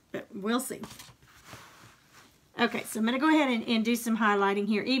wouldn't. But we'll see. Okay, so I'm going to go ahead and do some highlighting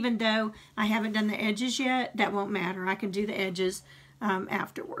here. Even though I haven't done the edges yet, that won't matter. I can do the edges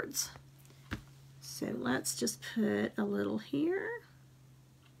afterwards. So let's just put a little here.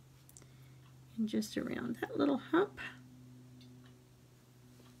 And just around that little hump.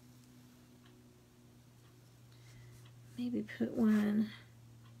 Maybe put one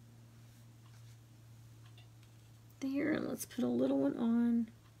there, and let's put a little one on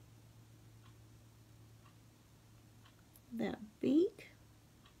that beak.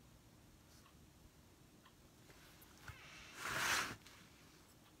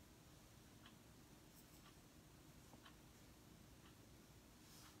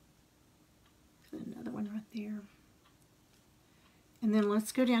 Put another one right there. And then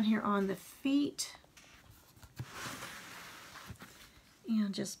let's go down here on the feet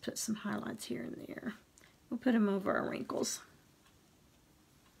and just put some highlights here and there. We'll put them over our wrinkles.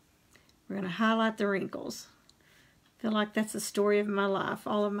 We're going to highlight the wrinkles. I feel like that's the story of my life.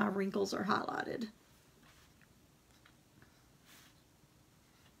 All of my wrinkles are highlighted.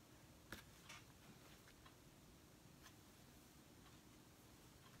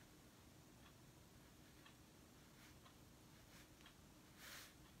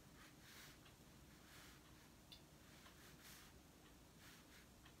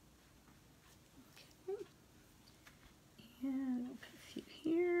 And we'll put a few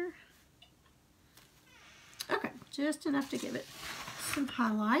here. Okay, just enough to give it some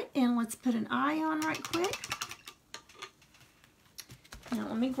highlight. And let's put an eye on right quick. Now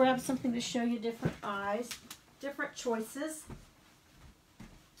let me grab something to show you different eyes, different choices.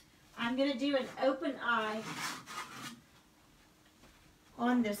 I'm going to do an open eye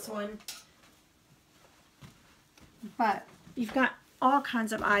on this one. But you've got all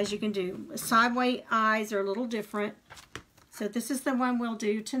kinds of eyes you can do. Sideways eyes are a little different. So this is the one we'll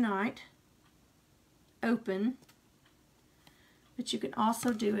do tonight, open, but you can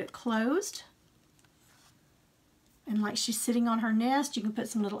also do it closed. And like she's sitting on her nest, you can put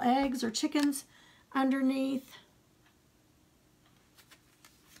some little eggs or chickens underneath.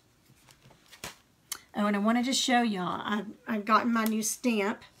 Oh, and I wanted to show y'all, I've gotten my new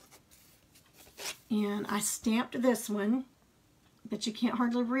stamp, and I stamped this one, but you can't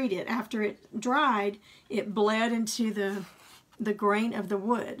hardly read it. After it dried, it bled into the grain of the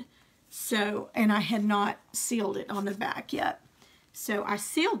wood. So, and I had not sealed it on the back yet. So I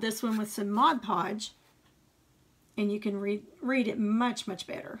sealed this one with some Mod Podge, and you can read it much, much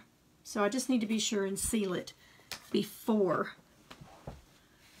better. So I just need to be sure and seal it before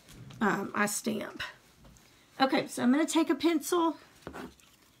I stamp. Okay, so I'm going to take a pencil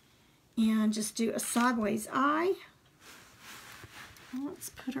and just do a sideways eye. Let's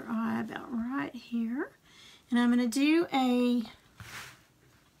put her eye about right here. And I'm going to do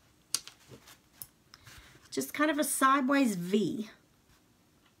just kind of a sideways V.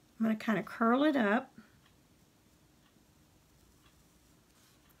 I'm going to kind of curl it up.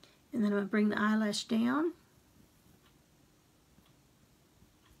 And then I'm going to bring the eyelash down.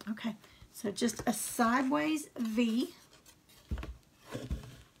 Okay, so just a sideways V. Let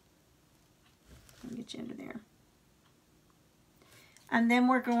me get you under there. And then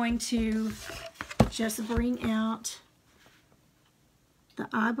we're going to just bring out the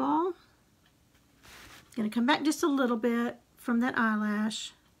eyeball. Going to come back just a little bit from that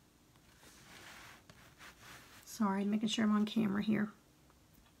eyelash. Sorry, making sure I'm on camera here.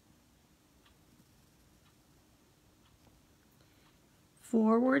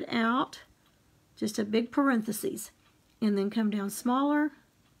 Forward, out, just a big parentheses, and then come down smaller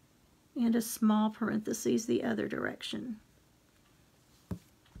and a small parentheses the other direction.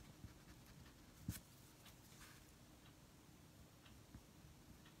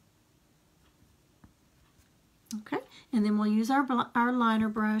 Okay, and then we'll use our liner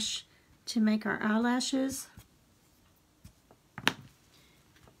brush to make our eyelashes.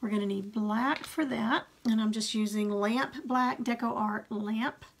 We're going to need black for that, and I'm just using Lamp Black Deco Art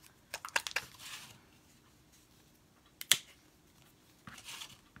Lamp.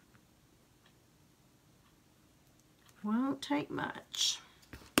 Won't take much.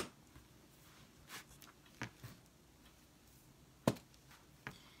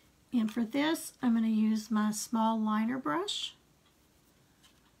 And for this, I'm going to use my small liner brush.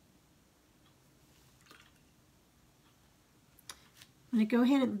 I'm going to go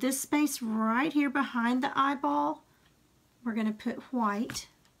ahead at this space right here behind the eyeball. We're going to put white.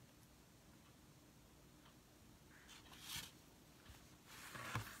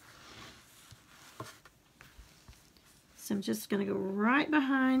 So I'm just going to go right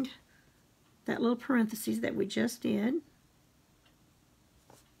behind that little parentheses that we just did.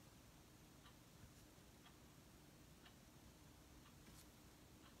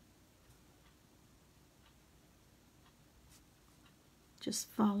 Just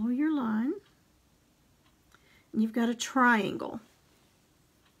follow your line. And you've got a triangle.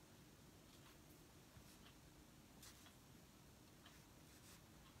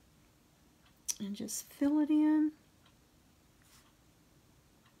 And just fill it in.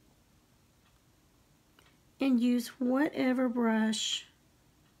 And use whatever brush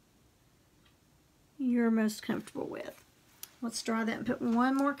you're most comfortable with. Let's dry that and put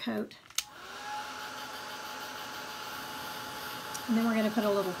one more coat. And then we're going to put a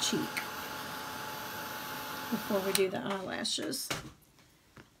little cheek before we do the eyelashes.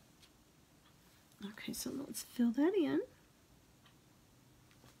 Okay, so let's fill that in.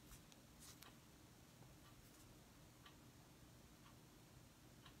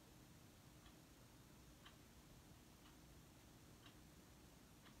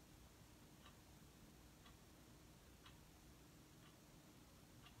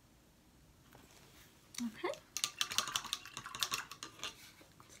 Okay.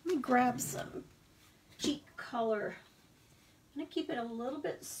 Let me grab some cheek color. I'm going to keep it a little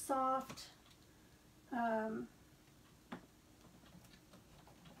bit soft.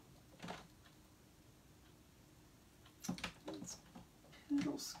 It's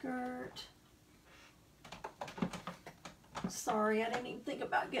poodle skirt. Sorry, I didn't even think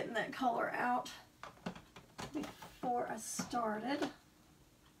about getting that color out before I started.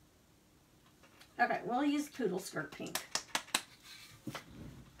 Okay, we'll use poodle skirt pink.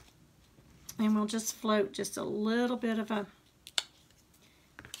 And we'll just float just a little bit of a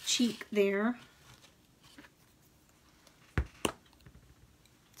cheek there.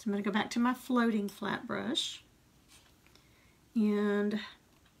 So I'm going to go back to my floating flat brush. And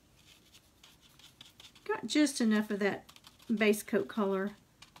got just enough of that base coat color.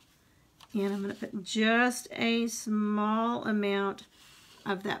 And I'm going to put just a small amount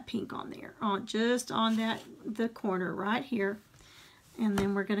of that pink on there, just on the corner right here. And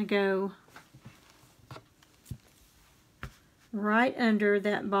then we're going to go right under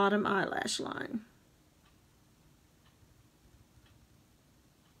that bottom eyelash line.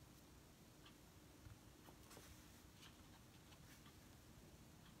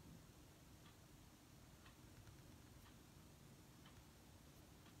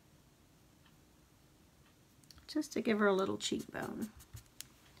 Just to give her a little cheekbone.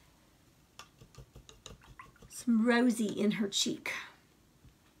 Some rosy in her cheek.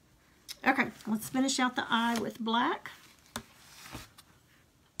 Okay, let's finish out the eye with black.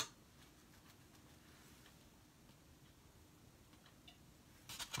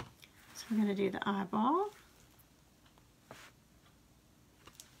 So we're going to do the eyeball.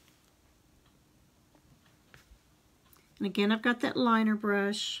 And again, I've got that liner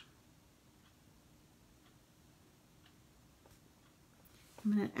brush.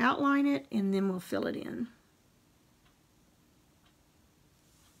 I'm going to outline it and then we'll fill it in.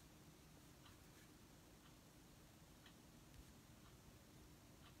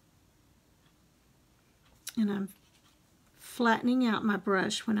 And I'm flattening out my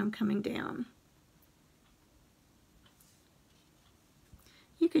brush when I'm coming down.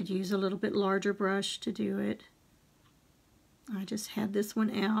 You could use a little bit larger brush to do it. I just had this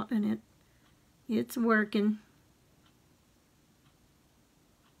one out and it's working.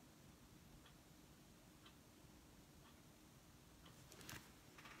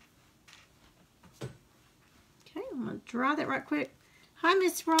 Okay, I'm going to draw that right quick. Hi,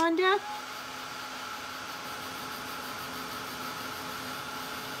 Miss Rhonda.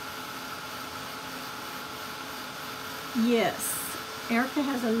 Yes, Erica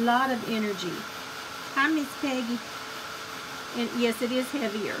has a lot of energy. Hi, Miss Peggy. And yes, it is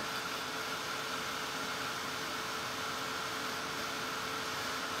heavier.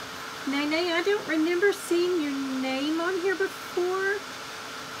 Nene, I don't remember seeing your name on here before.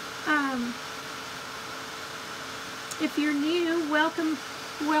 If you're new, welcome,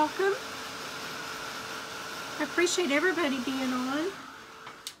 welcome. I appreciate everybody being on.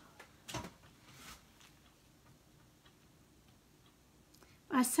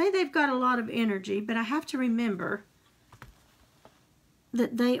 I say they've got a lot of energy, but I have to remember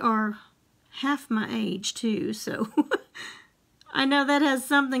that they are half my age too, so I know that has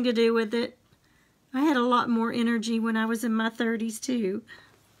something to do with it. I had a lot more energy when I was in my 30s too.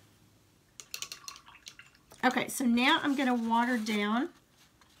 Okay, so now I'm going to water down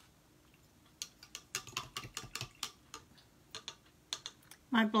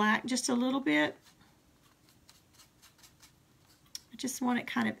my black just a little bit. just want it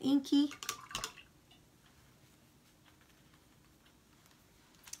kind of inky.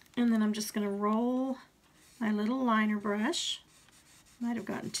 And then I'm just going to roll my little liner brush. Might have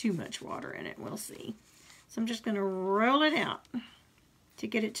gotten too much water in it, we'll see. So I'm just going to roll it out to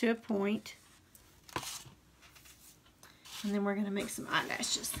get it to a point. And then we're going to make some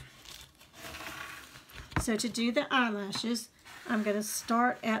eyelashes. So to do the eyelashes, I'm going to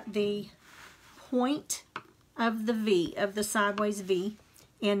start at the point of the V, of the sideways V,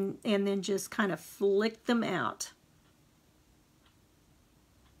 and then just kind of flick them out.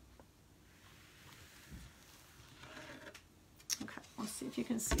 Okay, let's see if you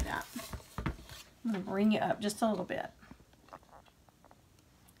can see that. I'm going to bring it up just a little bit.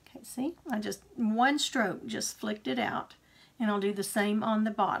 Okay, see? I just, one stroke, just flicked it out. And I'll do the same on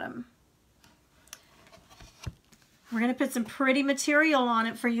the bottom. We're going to put some pretty material on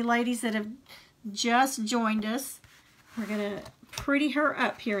it for you ladies that have just joined us. We're going to pretty her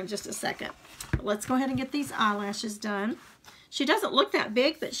up here in just a second. But let's go ahead and get these eyelashes done. She doesn't look that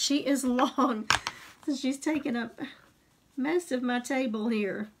big, but she is long. So she's taking up most of my table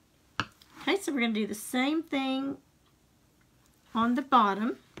here. Okay, so we're going to do the same thing on the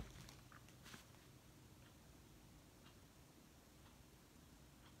bottom.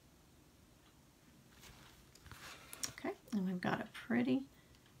 Okay, and we've got a pretty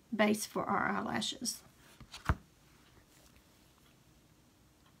base for our eyelashes.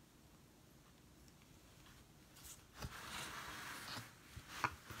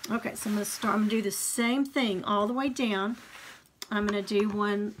 Okay, so I'm going to do the same thing all the way down. I'm going to do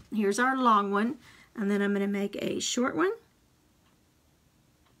one, here's our long one, and then I'm going to make a short one,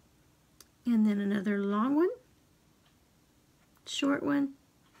 and then another long one, short one,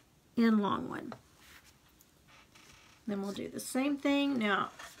 and long one. Then we'll do the same thing.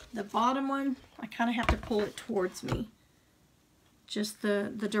 Now, the bottom one, I kind of have to pull it towards me, just the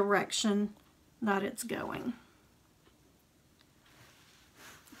direction that it's going.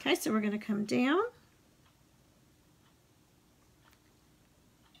 Okay, so we're going to come down.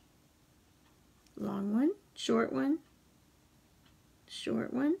 Long one, short one,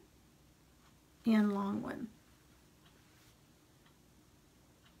 and long one.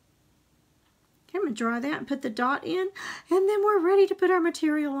 Okay, I'm going to draw that and put the dot in, and then we're ready to put our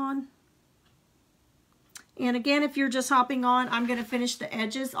material on. And again, if you're just hopping on, I'm going to finish the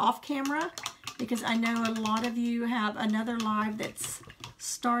edges off camera because I know a lot of you have another live that's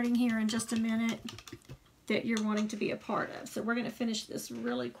starting here in just a minute that you're wanting to be a part of. So we're going to finish this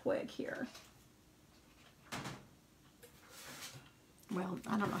really quick here. Well,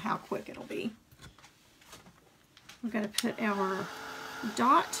 I don't know how quick it'll be. We're going to put our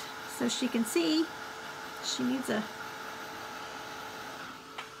dot so she can see. She needs a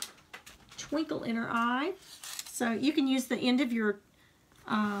twinkle in her eye. So you can use the end of your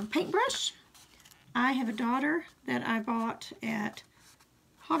paintbrush. I have a daughter that I bought at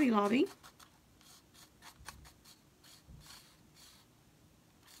Hobby Lobby.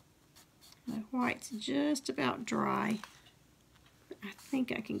 My white's just about dry. I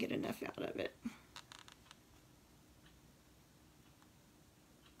think I can get enough out of it.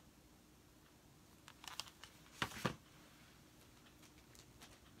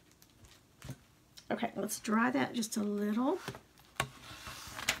 Okay, let's dry that just a little.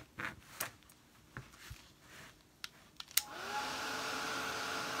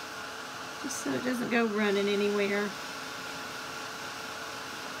 Just so it doesn't go running anywhere.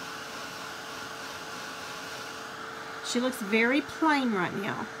 She looks very plain right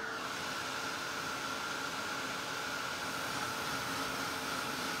now.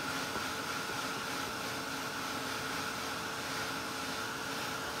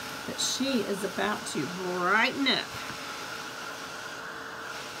 But she is about to brighten up.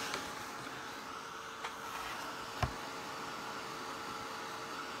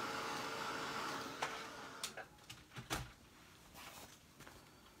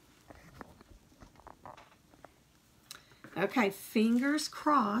 Okay, fingers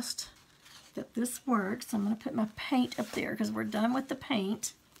crossed that this works. I'm going to put my paint up there because we're done with the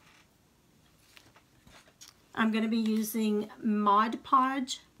paint. I'm going to be using Mod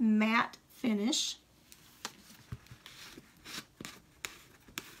Podge Matte Finish.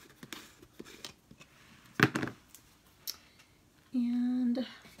 And,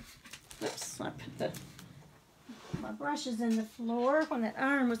 oops, I put my brushes in the floor when that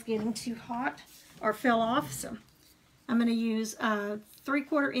iron was getting too hot or fell off. So I'm going to use a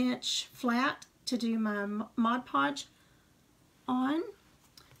 3/4 inch flat to do my Mod Podge on.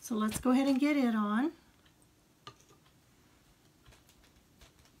 So let's go ahead and get it on.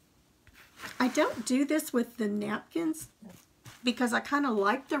 I don't do this with the napkins because I kind of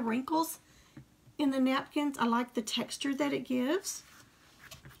like the wrinkles in the napkins. I like the texture that it gives.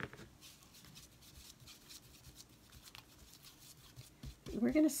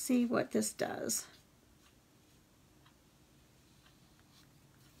 We're going to see what this does.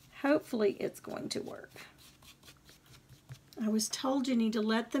 Hopefully it's going to work. I was told you need to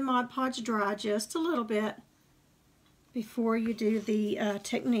let the Mod Podge dry just a little bit before you do the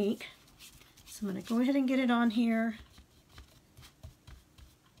technique. So I'm going to go ahead and get it on here.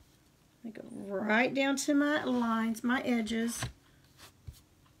 I'm going to go right down to my lines, my edges.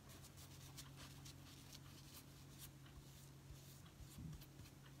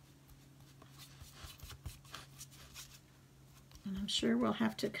 And I'm sure we'll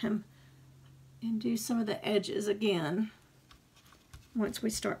have to come and do some of the edges again once we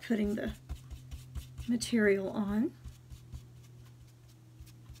start putting the material on.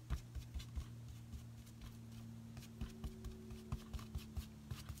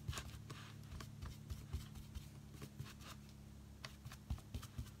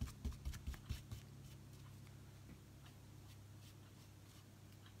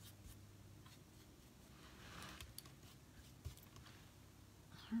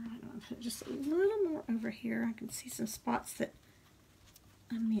 Alright, I'll put just a little more over here. I can see some spots that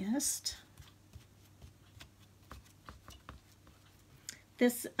I missed.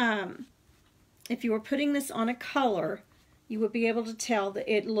 This, if you were putting this on a color, you would be able to tell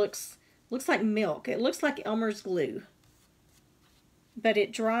that it looks like milk. It looks like Elmer's glue, but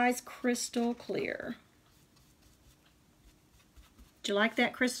it dries crystal clear. Do you like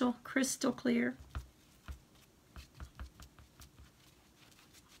that, Crystal? Crystal clear.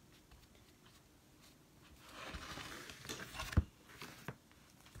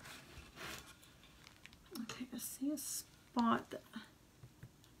 Okay, I see a spot that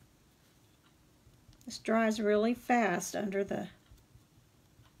this dries really fast under the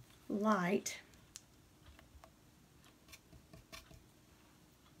light.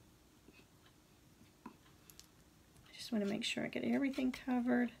 I just want to make sure I get everything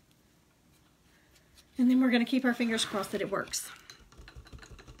covered. And then we're going to keep our fingers crossed that it works.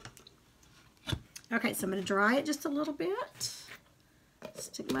 Okay, so I'm going to dry it just a little bit.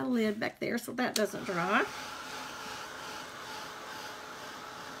 Stick my lid back there so that doesn't dry.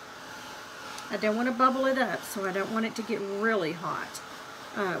 I don't want to bubble it up, so I don't want it to get really hot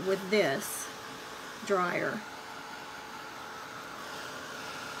with this dryer.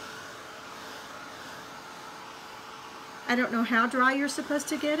 I don't know how dry you're supposed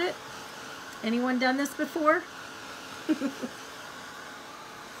to get it. Anyone done this before?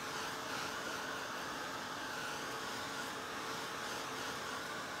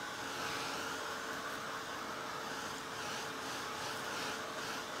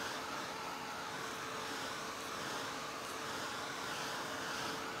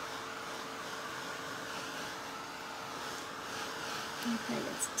 Okay,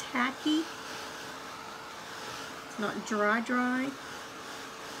 it's tacky. It's not dry.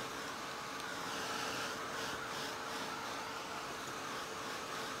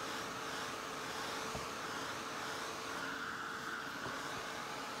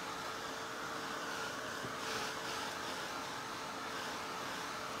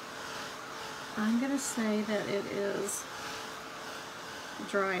 I'm going to say that it is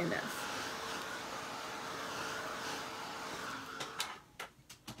dry enough.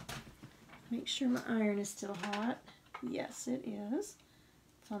 Make sure my iron is still hot. Yes, it is.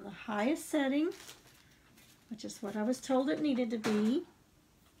 It's on the highest setting, which is what I was told it needed to be.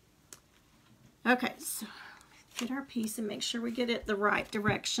 Okay, so get our piece and make sure we get it the right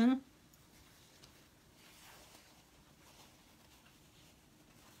direction.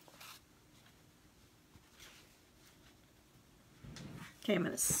 Okay, I'm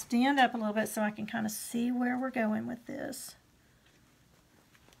going to stand up a little bit so I can kind of see where we're going with this.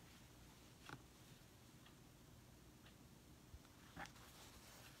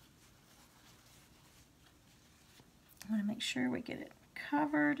 I want to make sure we get it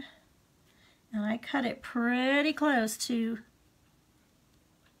covered. And I cut it pretty close to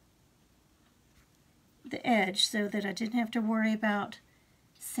the edge so that I didn't have to worry about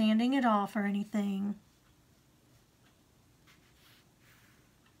sanding it off or anything.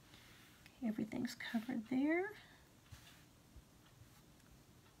 Okay, everything's covered there.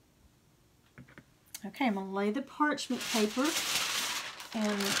 Okay, I'm going to lay the parchment paper,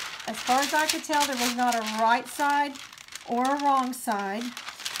 and as far as I could tell, there was not a right side or a wrong side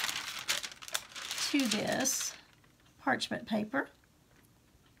to this parchment paper.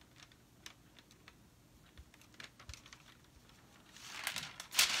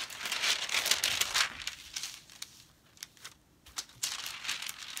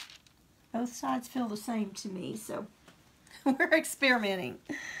 Both sides feel the same to me, so we're experimenting.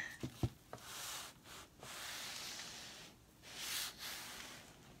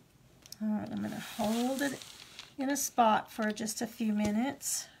 All right, I'm going to hold it in a spot for just a few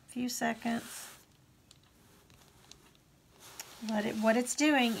minutes, a few seconds. What it's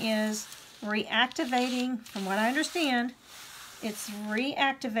doing is reactivating, from what I understand, it's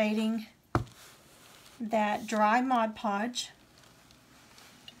reactivating that dry Mod Podge.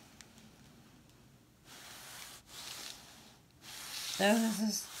 So this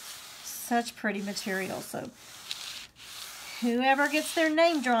is such pretty material. So whoever gets their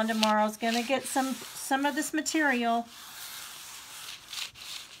name drawn tomorrow is going to get some of this material.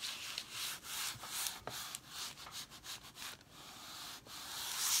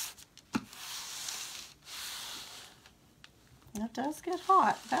 It does get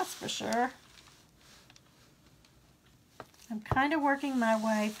hot, that's for sure. I'm kind of working my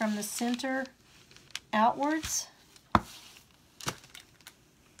way from the center outwards.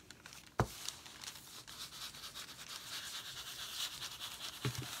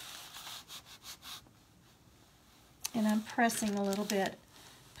 And I'm pressing a little bit,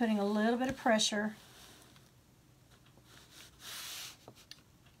 putting a little bit of pressure.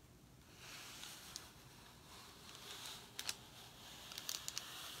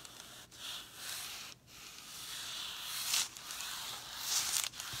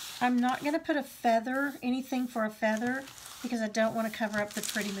 I'm not going to put a feather, anything for a feather, because I don't want to cover up the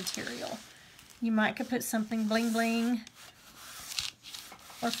pretty material. You might could put something bling bling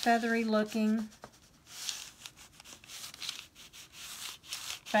or feathery looking.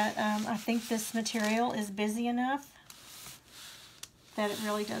 But I think this material is busy enough that it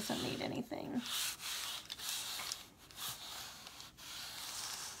really doesn't need anything.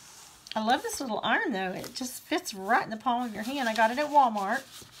 I love this little iron though. It just fits right in the palm of your hand. I got it at Walmart.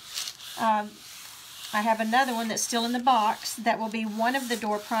 I have another one that's still in the box that will be one of the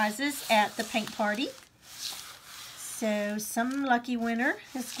door prizes at the paint party. So some lucky winner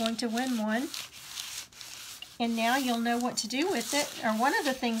is going to win one. And now you'll know what to do with it, or one of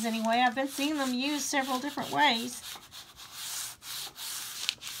the things anyway. I've been seeing them used several different ways.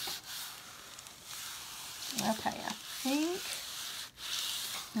 Okay, I think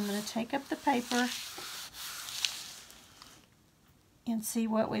I'm going to take up the paper and see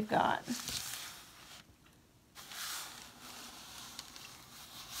what we've got.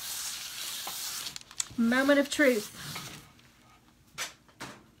 Moment of truth.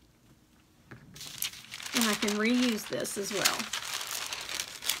 And I can reuse this as well.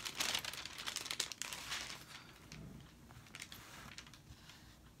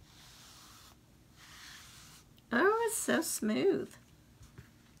 Oh, it's so smooth.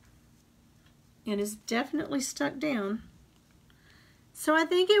 It is definitely stuck down. So I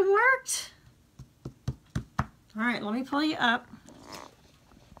think it worked. All right, let me pull you up.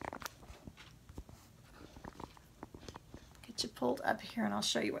 Get you pulled up here and I'll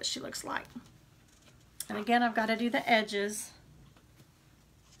show you what she looks like. And again, I've got to do the edges.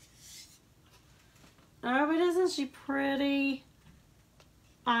 Oh, but isn't she pretty?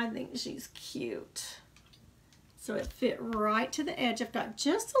 I think she's cute. So it fit right to the edge. I've got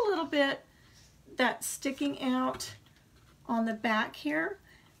just a little bit that's sticking out on the back here,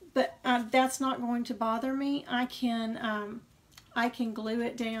 but that's not going to bother me. I can glue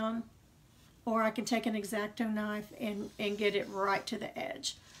it down, or I can take an X-Acto knife and get it right to the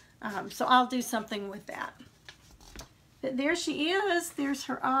edge. So I'll do something with that. But there she is. There's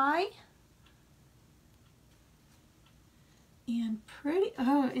her eye. And pretty.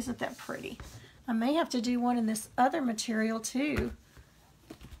 Oh, isn't that pretty? I may have to do one in this other material too.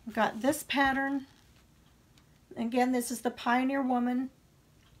 I've got this pattern. Again, this is the Pioneer Woman.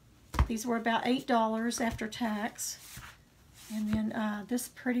 These were about $8 after tax. And then this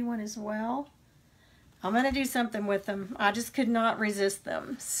pretty one as well. I'm going to do something with them. I just could not resist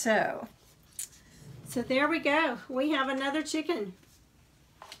them. So there we go. We have another chicken.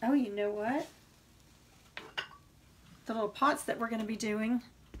 Oh, you know what? The little pots that we're going to be doing.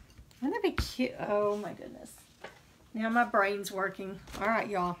 Wouldn't that be cute? Oh my goodness. Now my brain's working. All right,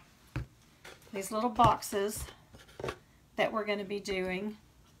 y'all. These little boxes that we're going to be doing.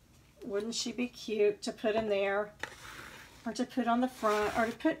 Wouldn't she be cute to put in there? Or to put on the front? Or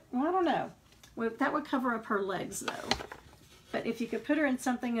to put, well, I don't know. Well, that would cover up her legs though. But if you could put her in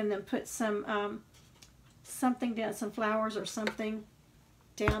something and then put some something down, some flowers or something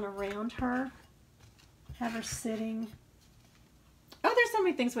down around her. Have her sitting. Oh, there's so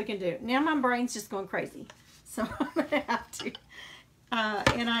many things we can do. Now my brain's just going crazy. So I'm going to have to.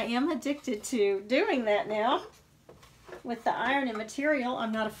 And I am addicted to doing that now. with the iron and material.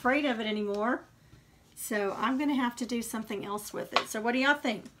 I'm not afraid of it anymore. So I'm going to have to do something else with it. So what do y'all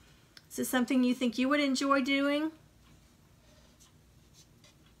think? Is this something you think you would enjoy doing?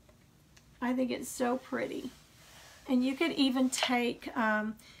 I think it's so pretty. And you could even take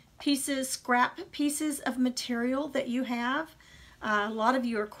scrap pieces of material that you have. A lot of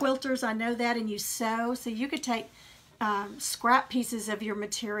you are quilters, I know that, and you sew. So you could take scrap pieces of your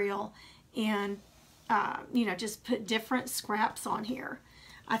material and, you know, just put different scraps on here.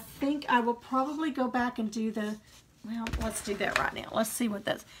 I think I will probably go back and do the, well, let's do that right now. Let's see what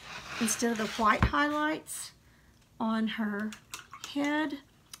that's, instead of the white highlights on her head,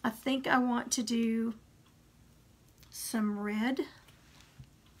 I think I want to do some red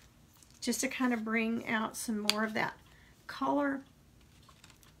just to kind of bring out some more of that color.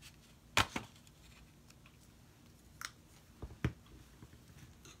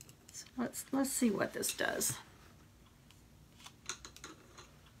 So let's see what this does.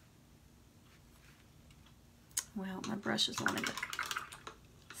 Well, my brush is wanting to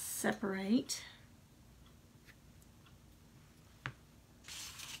separate.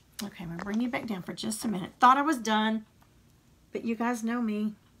 Okay, I'm going to bring you back down for just a minute. Thought I was done, but you guys know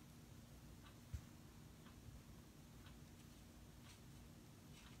me.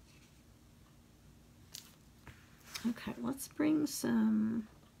 Okay, let's bring just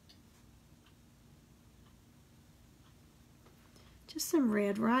some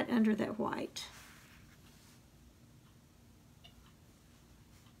red right under that white.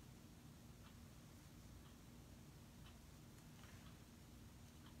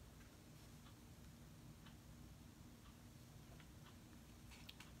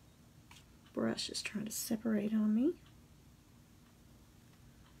 Brush is trying to separate on me.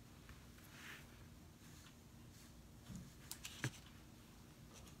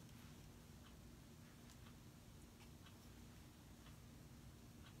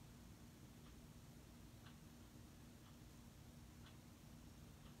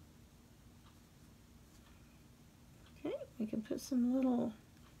 Okay, we can put some little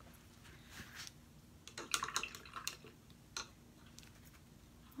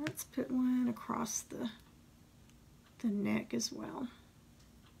let's put one across the neck as well.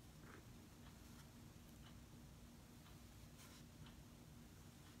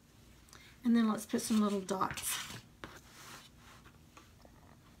 And then let's put some little dots.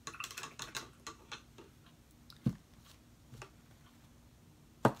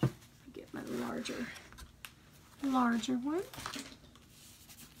 Get my larger one.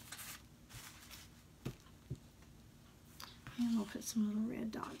 And we'll put some little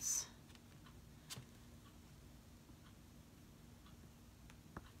red dots.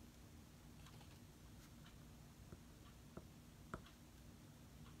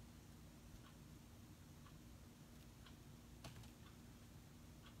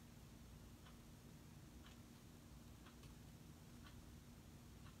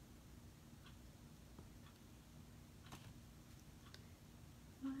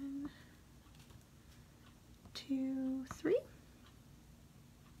 One, two, three.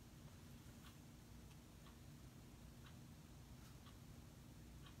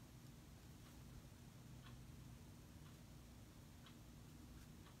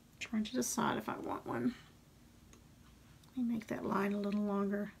 Trying to decide if I want one. Let me make that line a little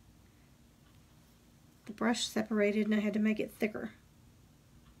longer. The brush separated and I had to make it thicker.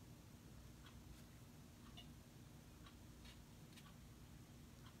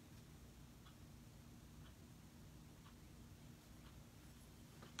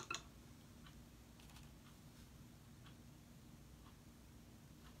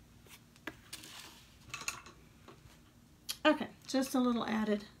 Okay, just a little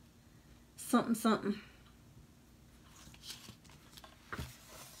added something, something.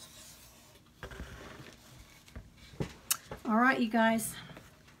 All right, you guys,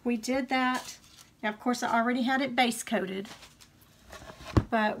 we did that. Now, of course, I already had it base coated,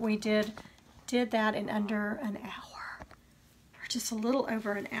 but we did that in under an hour, or just a little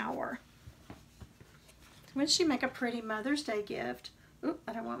over an hour. Wouldn't she make a pretty Mother's Day gift? Oop,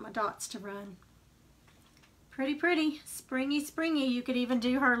 I don't want my dots to run. Pretty, pretty, springy, springy. You could even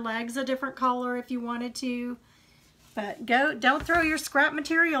do her legs a different color if you wanted to. But don't throw your scrap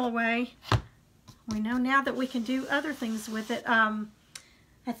material away. We know now that we can do other things with it.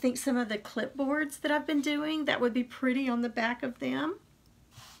 I think some of the clipboards that I've been doing, that would be pretty on the back of them.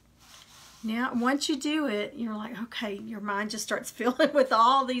 Now, once you do it, you're like, okay, your mind just starts filling with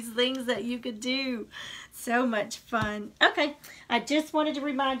all these things that you could do. So much fun. Okay, I just wanted to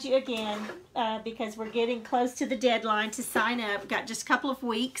remind you again, because we're getting close to the deadline to sign up. We've got just a couple of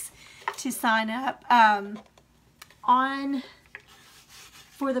weeks to sign up. on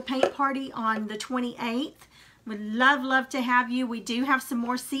for the paint party on the 28th. Would love to have you. We do have some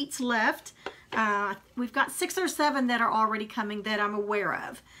more seats left. We've got 6 or 7 that are already coming that I'm aware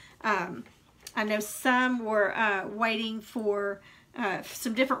of. I know some were waiting for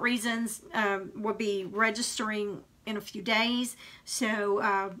some different reasons. We'll be registering in a few days,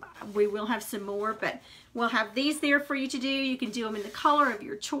 so we will have some more, but we'll have these there for you to do. You can do them in the color of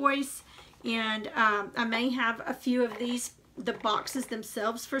your choice, and I may have a few of these, the boxes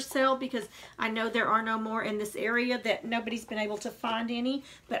themselves, for sale, because I know there are no more in this area, that nobody's been able to find any,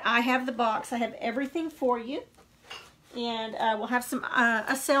 but I have the box. I have everything for you, and we'll have some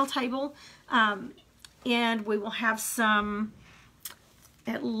a sale table, and we will have some,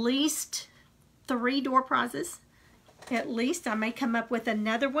 at least 3 door prizes. At least. I may come up with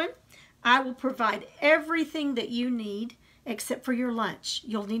another one. I will provide everything that you need except for your lunch.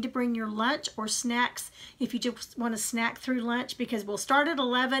 You'll need to bring your lunch or snacks if you just want to snack through lunch, because we'll start at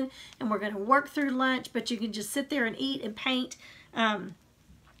 11 and we're going to work through lunch, but you can just sit there and eat and paint, and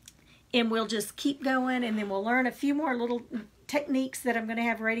we'll just keep going, and then we'll learn a few more little techniques that I'm going to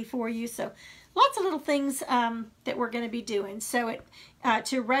have ready for you. So lots of little things that we're going to be doing. So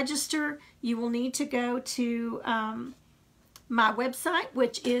to register, you will need to go to my website,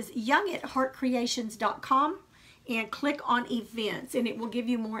 which is youngatheartcreations.com, and click on events, and it will give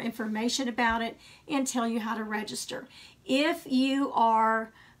you more information about it and tell you how to register. If you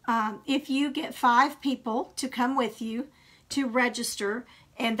are, if you get 5 people to come with you to register,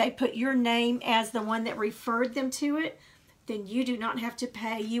 and they put your name as the one that referred them to it, then you do not have to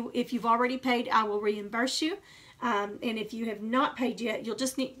pay. If you've already paid, I will reimburse you. And if you have not paid yet, you'll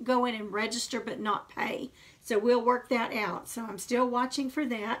just need to go in and register but not pay. So we'll work that out. So I'm still watching for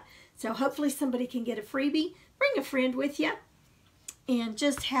that. So hopefully somebody can get a freebie. Bring a friend with you and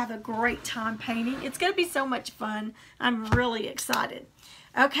just have a great time painting. It's going to be so much fun. I'm really excited.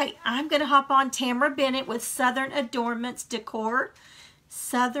 Okay, I'm going to hop on Tamara Bennett with Southern Adornments Decor.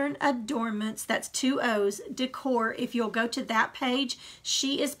 Southern Adornments, that's 2 O's, Decor. If you'll go to that page,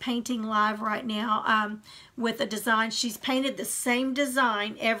 she is painting live right now with a design. She's painted the same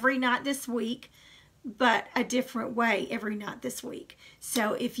design every night this week, but a different way every night this week.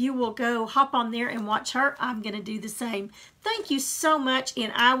 So if you will go hop on there and watch her, I'm going to do the same. Thank you so much,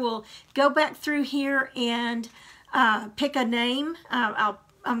 and I will go back through here and pick a name.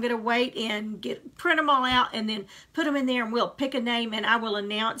 I'm going to wait and print them all out and then put them in there, and we'll pick a name, and I will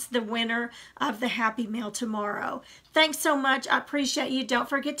announce the winner of the Happy Mail tomorrow. Thanks so much. I appreciate you. Don't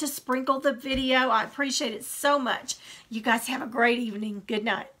forget to sprinkle the video. I appreciate it so much. You guys have a great evening. Good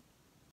night.